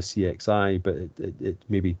under the CXI, but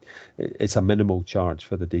it's a minimal charge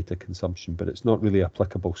for the data consumption, but it's not really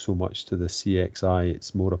applicable so much to the CXI.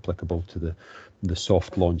 It's more applicable to the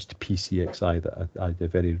soft launched PCXI that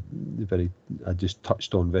I just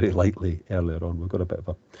touched on very lightly earlier on. We've got a bit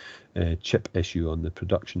of a chip issue on the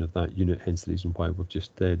production of that unit, hence the reason why we've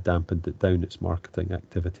just dampened it down, its marketing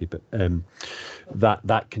activity. But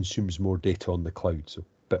that consumes more data on the cloud. So,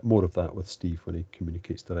 but more of that with Steve when he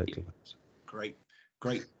communicates directly with us. Great.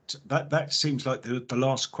 That seems like the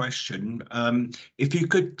last question. If you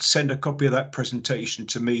could send a copy of that presentation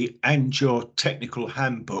to me and your technical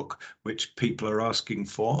handbook, which people are asking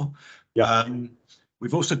for. Yeah.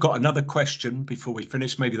 We've also got another question before we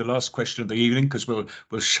finish, maybe the last question of the evening, because we'll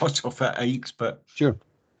shut off at 8. But sure.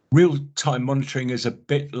 Real-time monitoring is a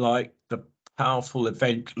bit like the powerful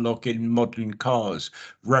event log in modern cars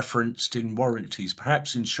referenced in warranties.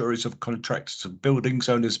 Perhaps insurers of contractors of buildings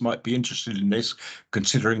owners might be interested in this,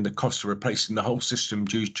 considering the cost of replacing the whole system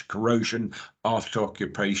due to corrosion after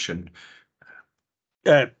occupation.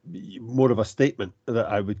 More of a statement that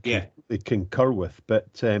I would concur with,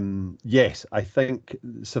 but yes, I think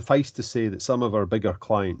suffice to say that some of our bigger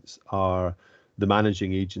clients are the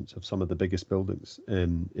managing agents of some of the biggest buildings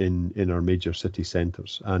in our major city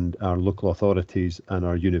centres, and our local authorities and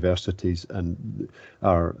our universities and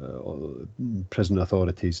our prison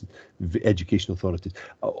authorities, education authorities,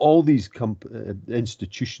 all these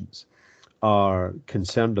institutions are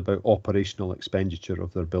concerned about operational expenditure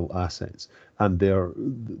of their built assets, and they're,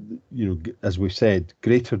 as we've said,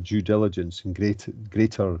 greater due diligence and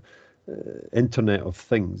greater Internet of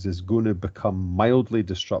Things is going to become mildly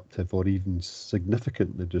disruptive or even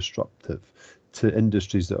significantly disruptive to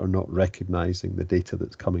industries that are not recognizing the data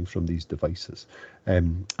that's coming from these devices,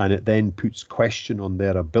 and it then puts question on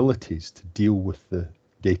their abilities to deal with the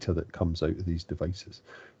data that comes out of these devices.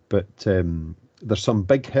 But there's some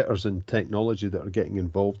big hitters in technology that are getting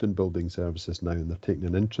involved in building services now, and they're taking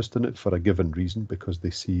an interest in it for a given reason, because they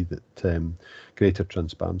see that greater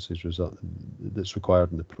transparency is that's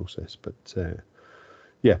required in the process. But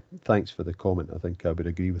yeah, thanks for the comment. I think I would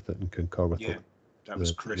agree with it and concur with it. That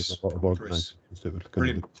was Chris. A lot of organisations that would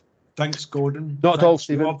Brilliant. Thanks, Gordon. Not at all, Thanks,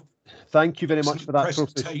 Stephen. Rob. Thank you very much for that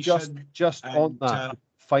process. Just and, on that,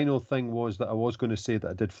 final thing was that I was going to say that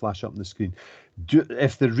I did flash up on the screen.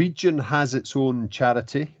 If the region has its own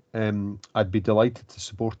charity, I'd be delighted to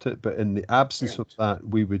support it. But in the absence of that,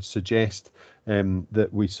 we would suggest that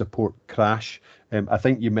we support Crash. I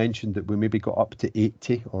think you mentioned that we maybe got up to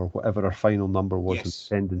 80 or whatever our final number was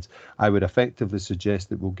in attendance. I would effectively suggest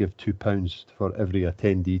that we'll give £2 for every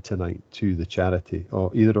attendee tonight to the charity,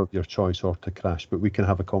 or either of your choice, or to Crash. But we can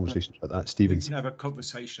have a conversation about that, Stephen. We can have a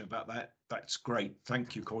conversation about that. That's great.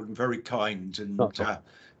 Thank you, Gordon. Very kind. And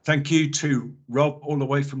thank you to Rob, all the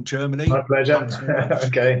way from Germany. My pleasure.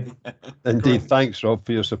 Okay. Indeed. Thanks, Rob,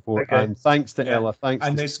 for your support. Okay. And thanks to Ella. Thanks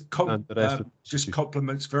and to there's and the rest of just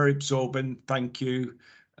compliments, very absorbent. Thank you.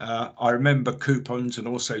 I remember coupons and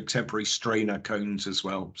also temporary strainer cones as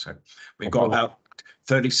well. So we've got about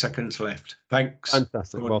 30 seconds left. Thanks.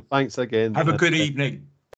 Fantastic. Well, thanks again. Have a good evening.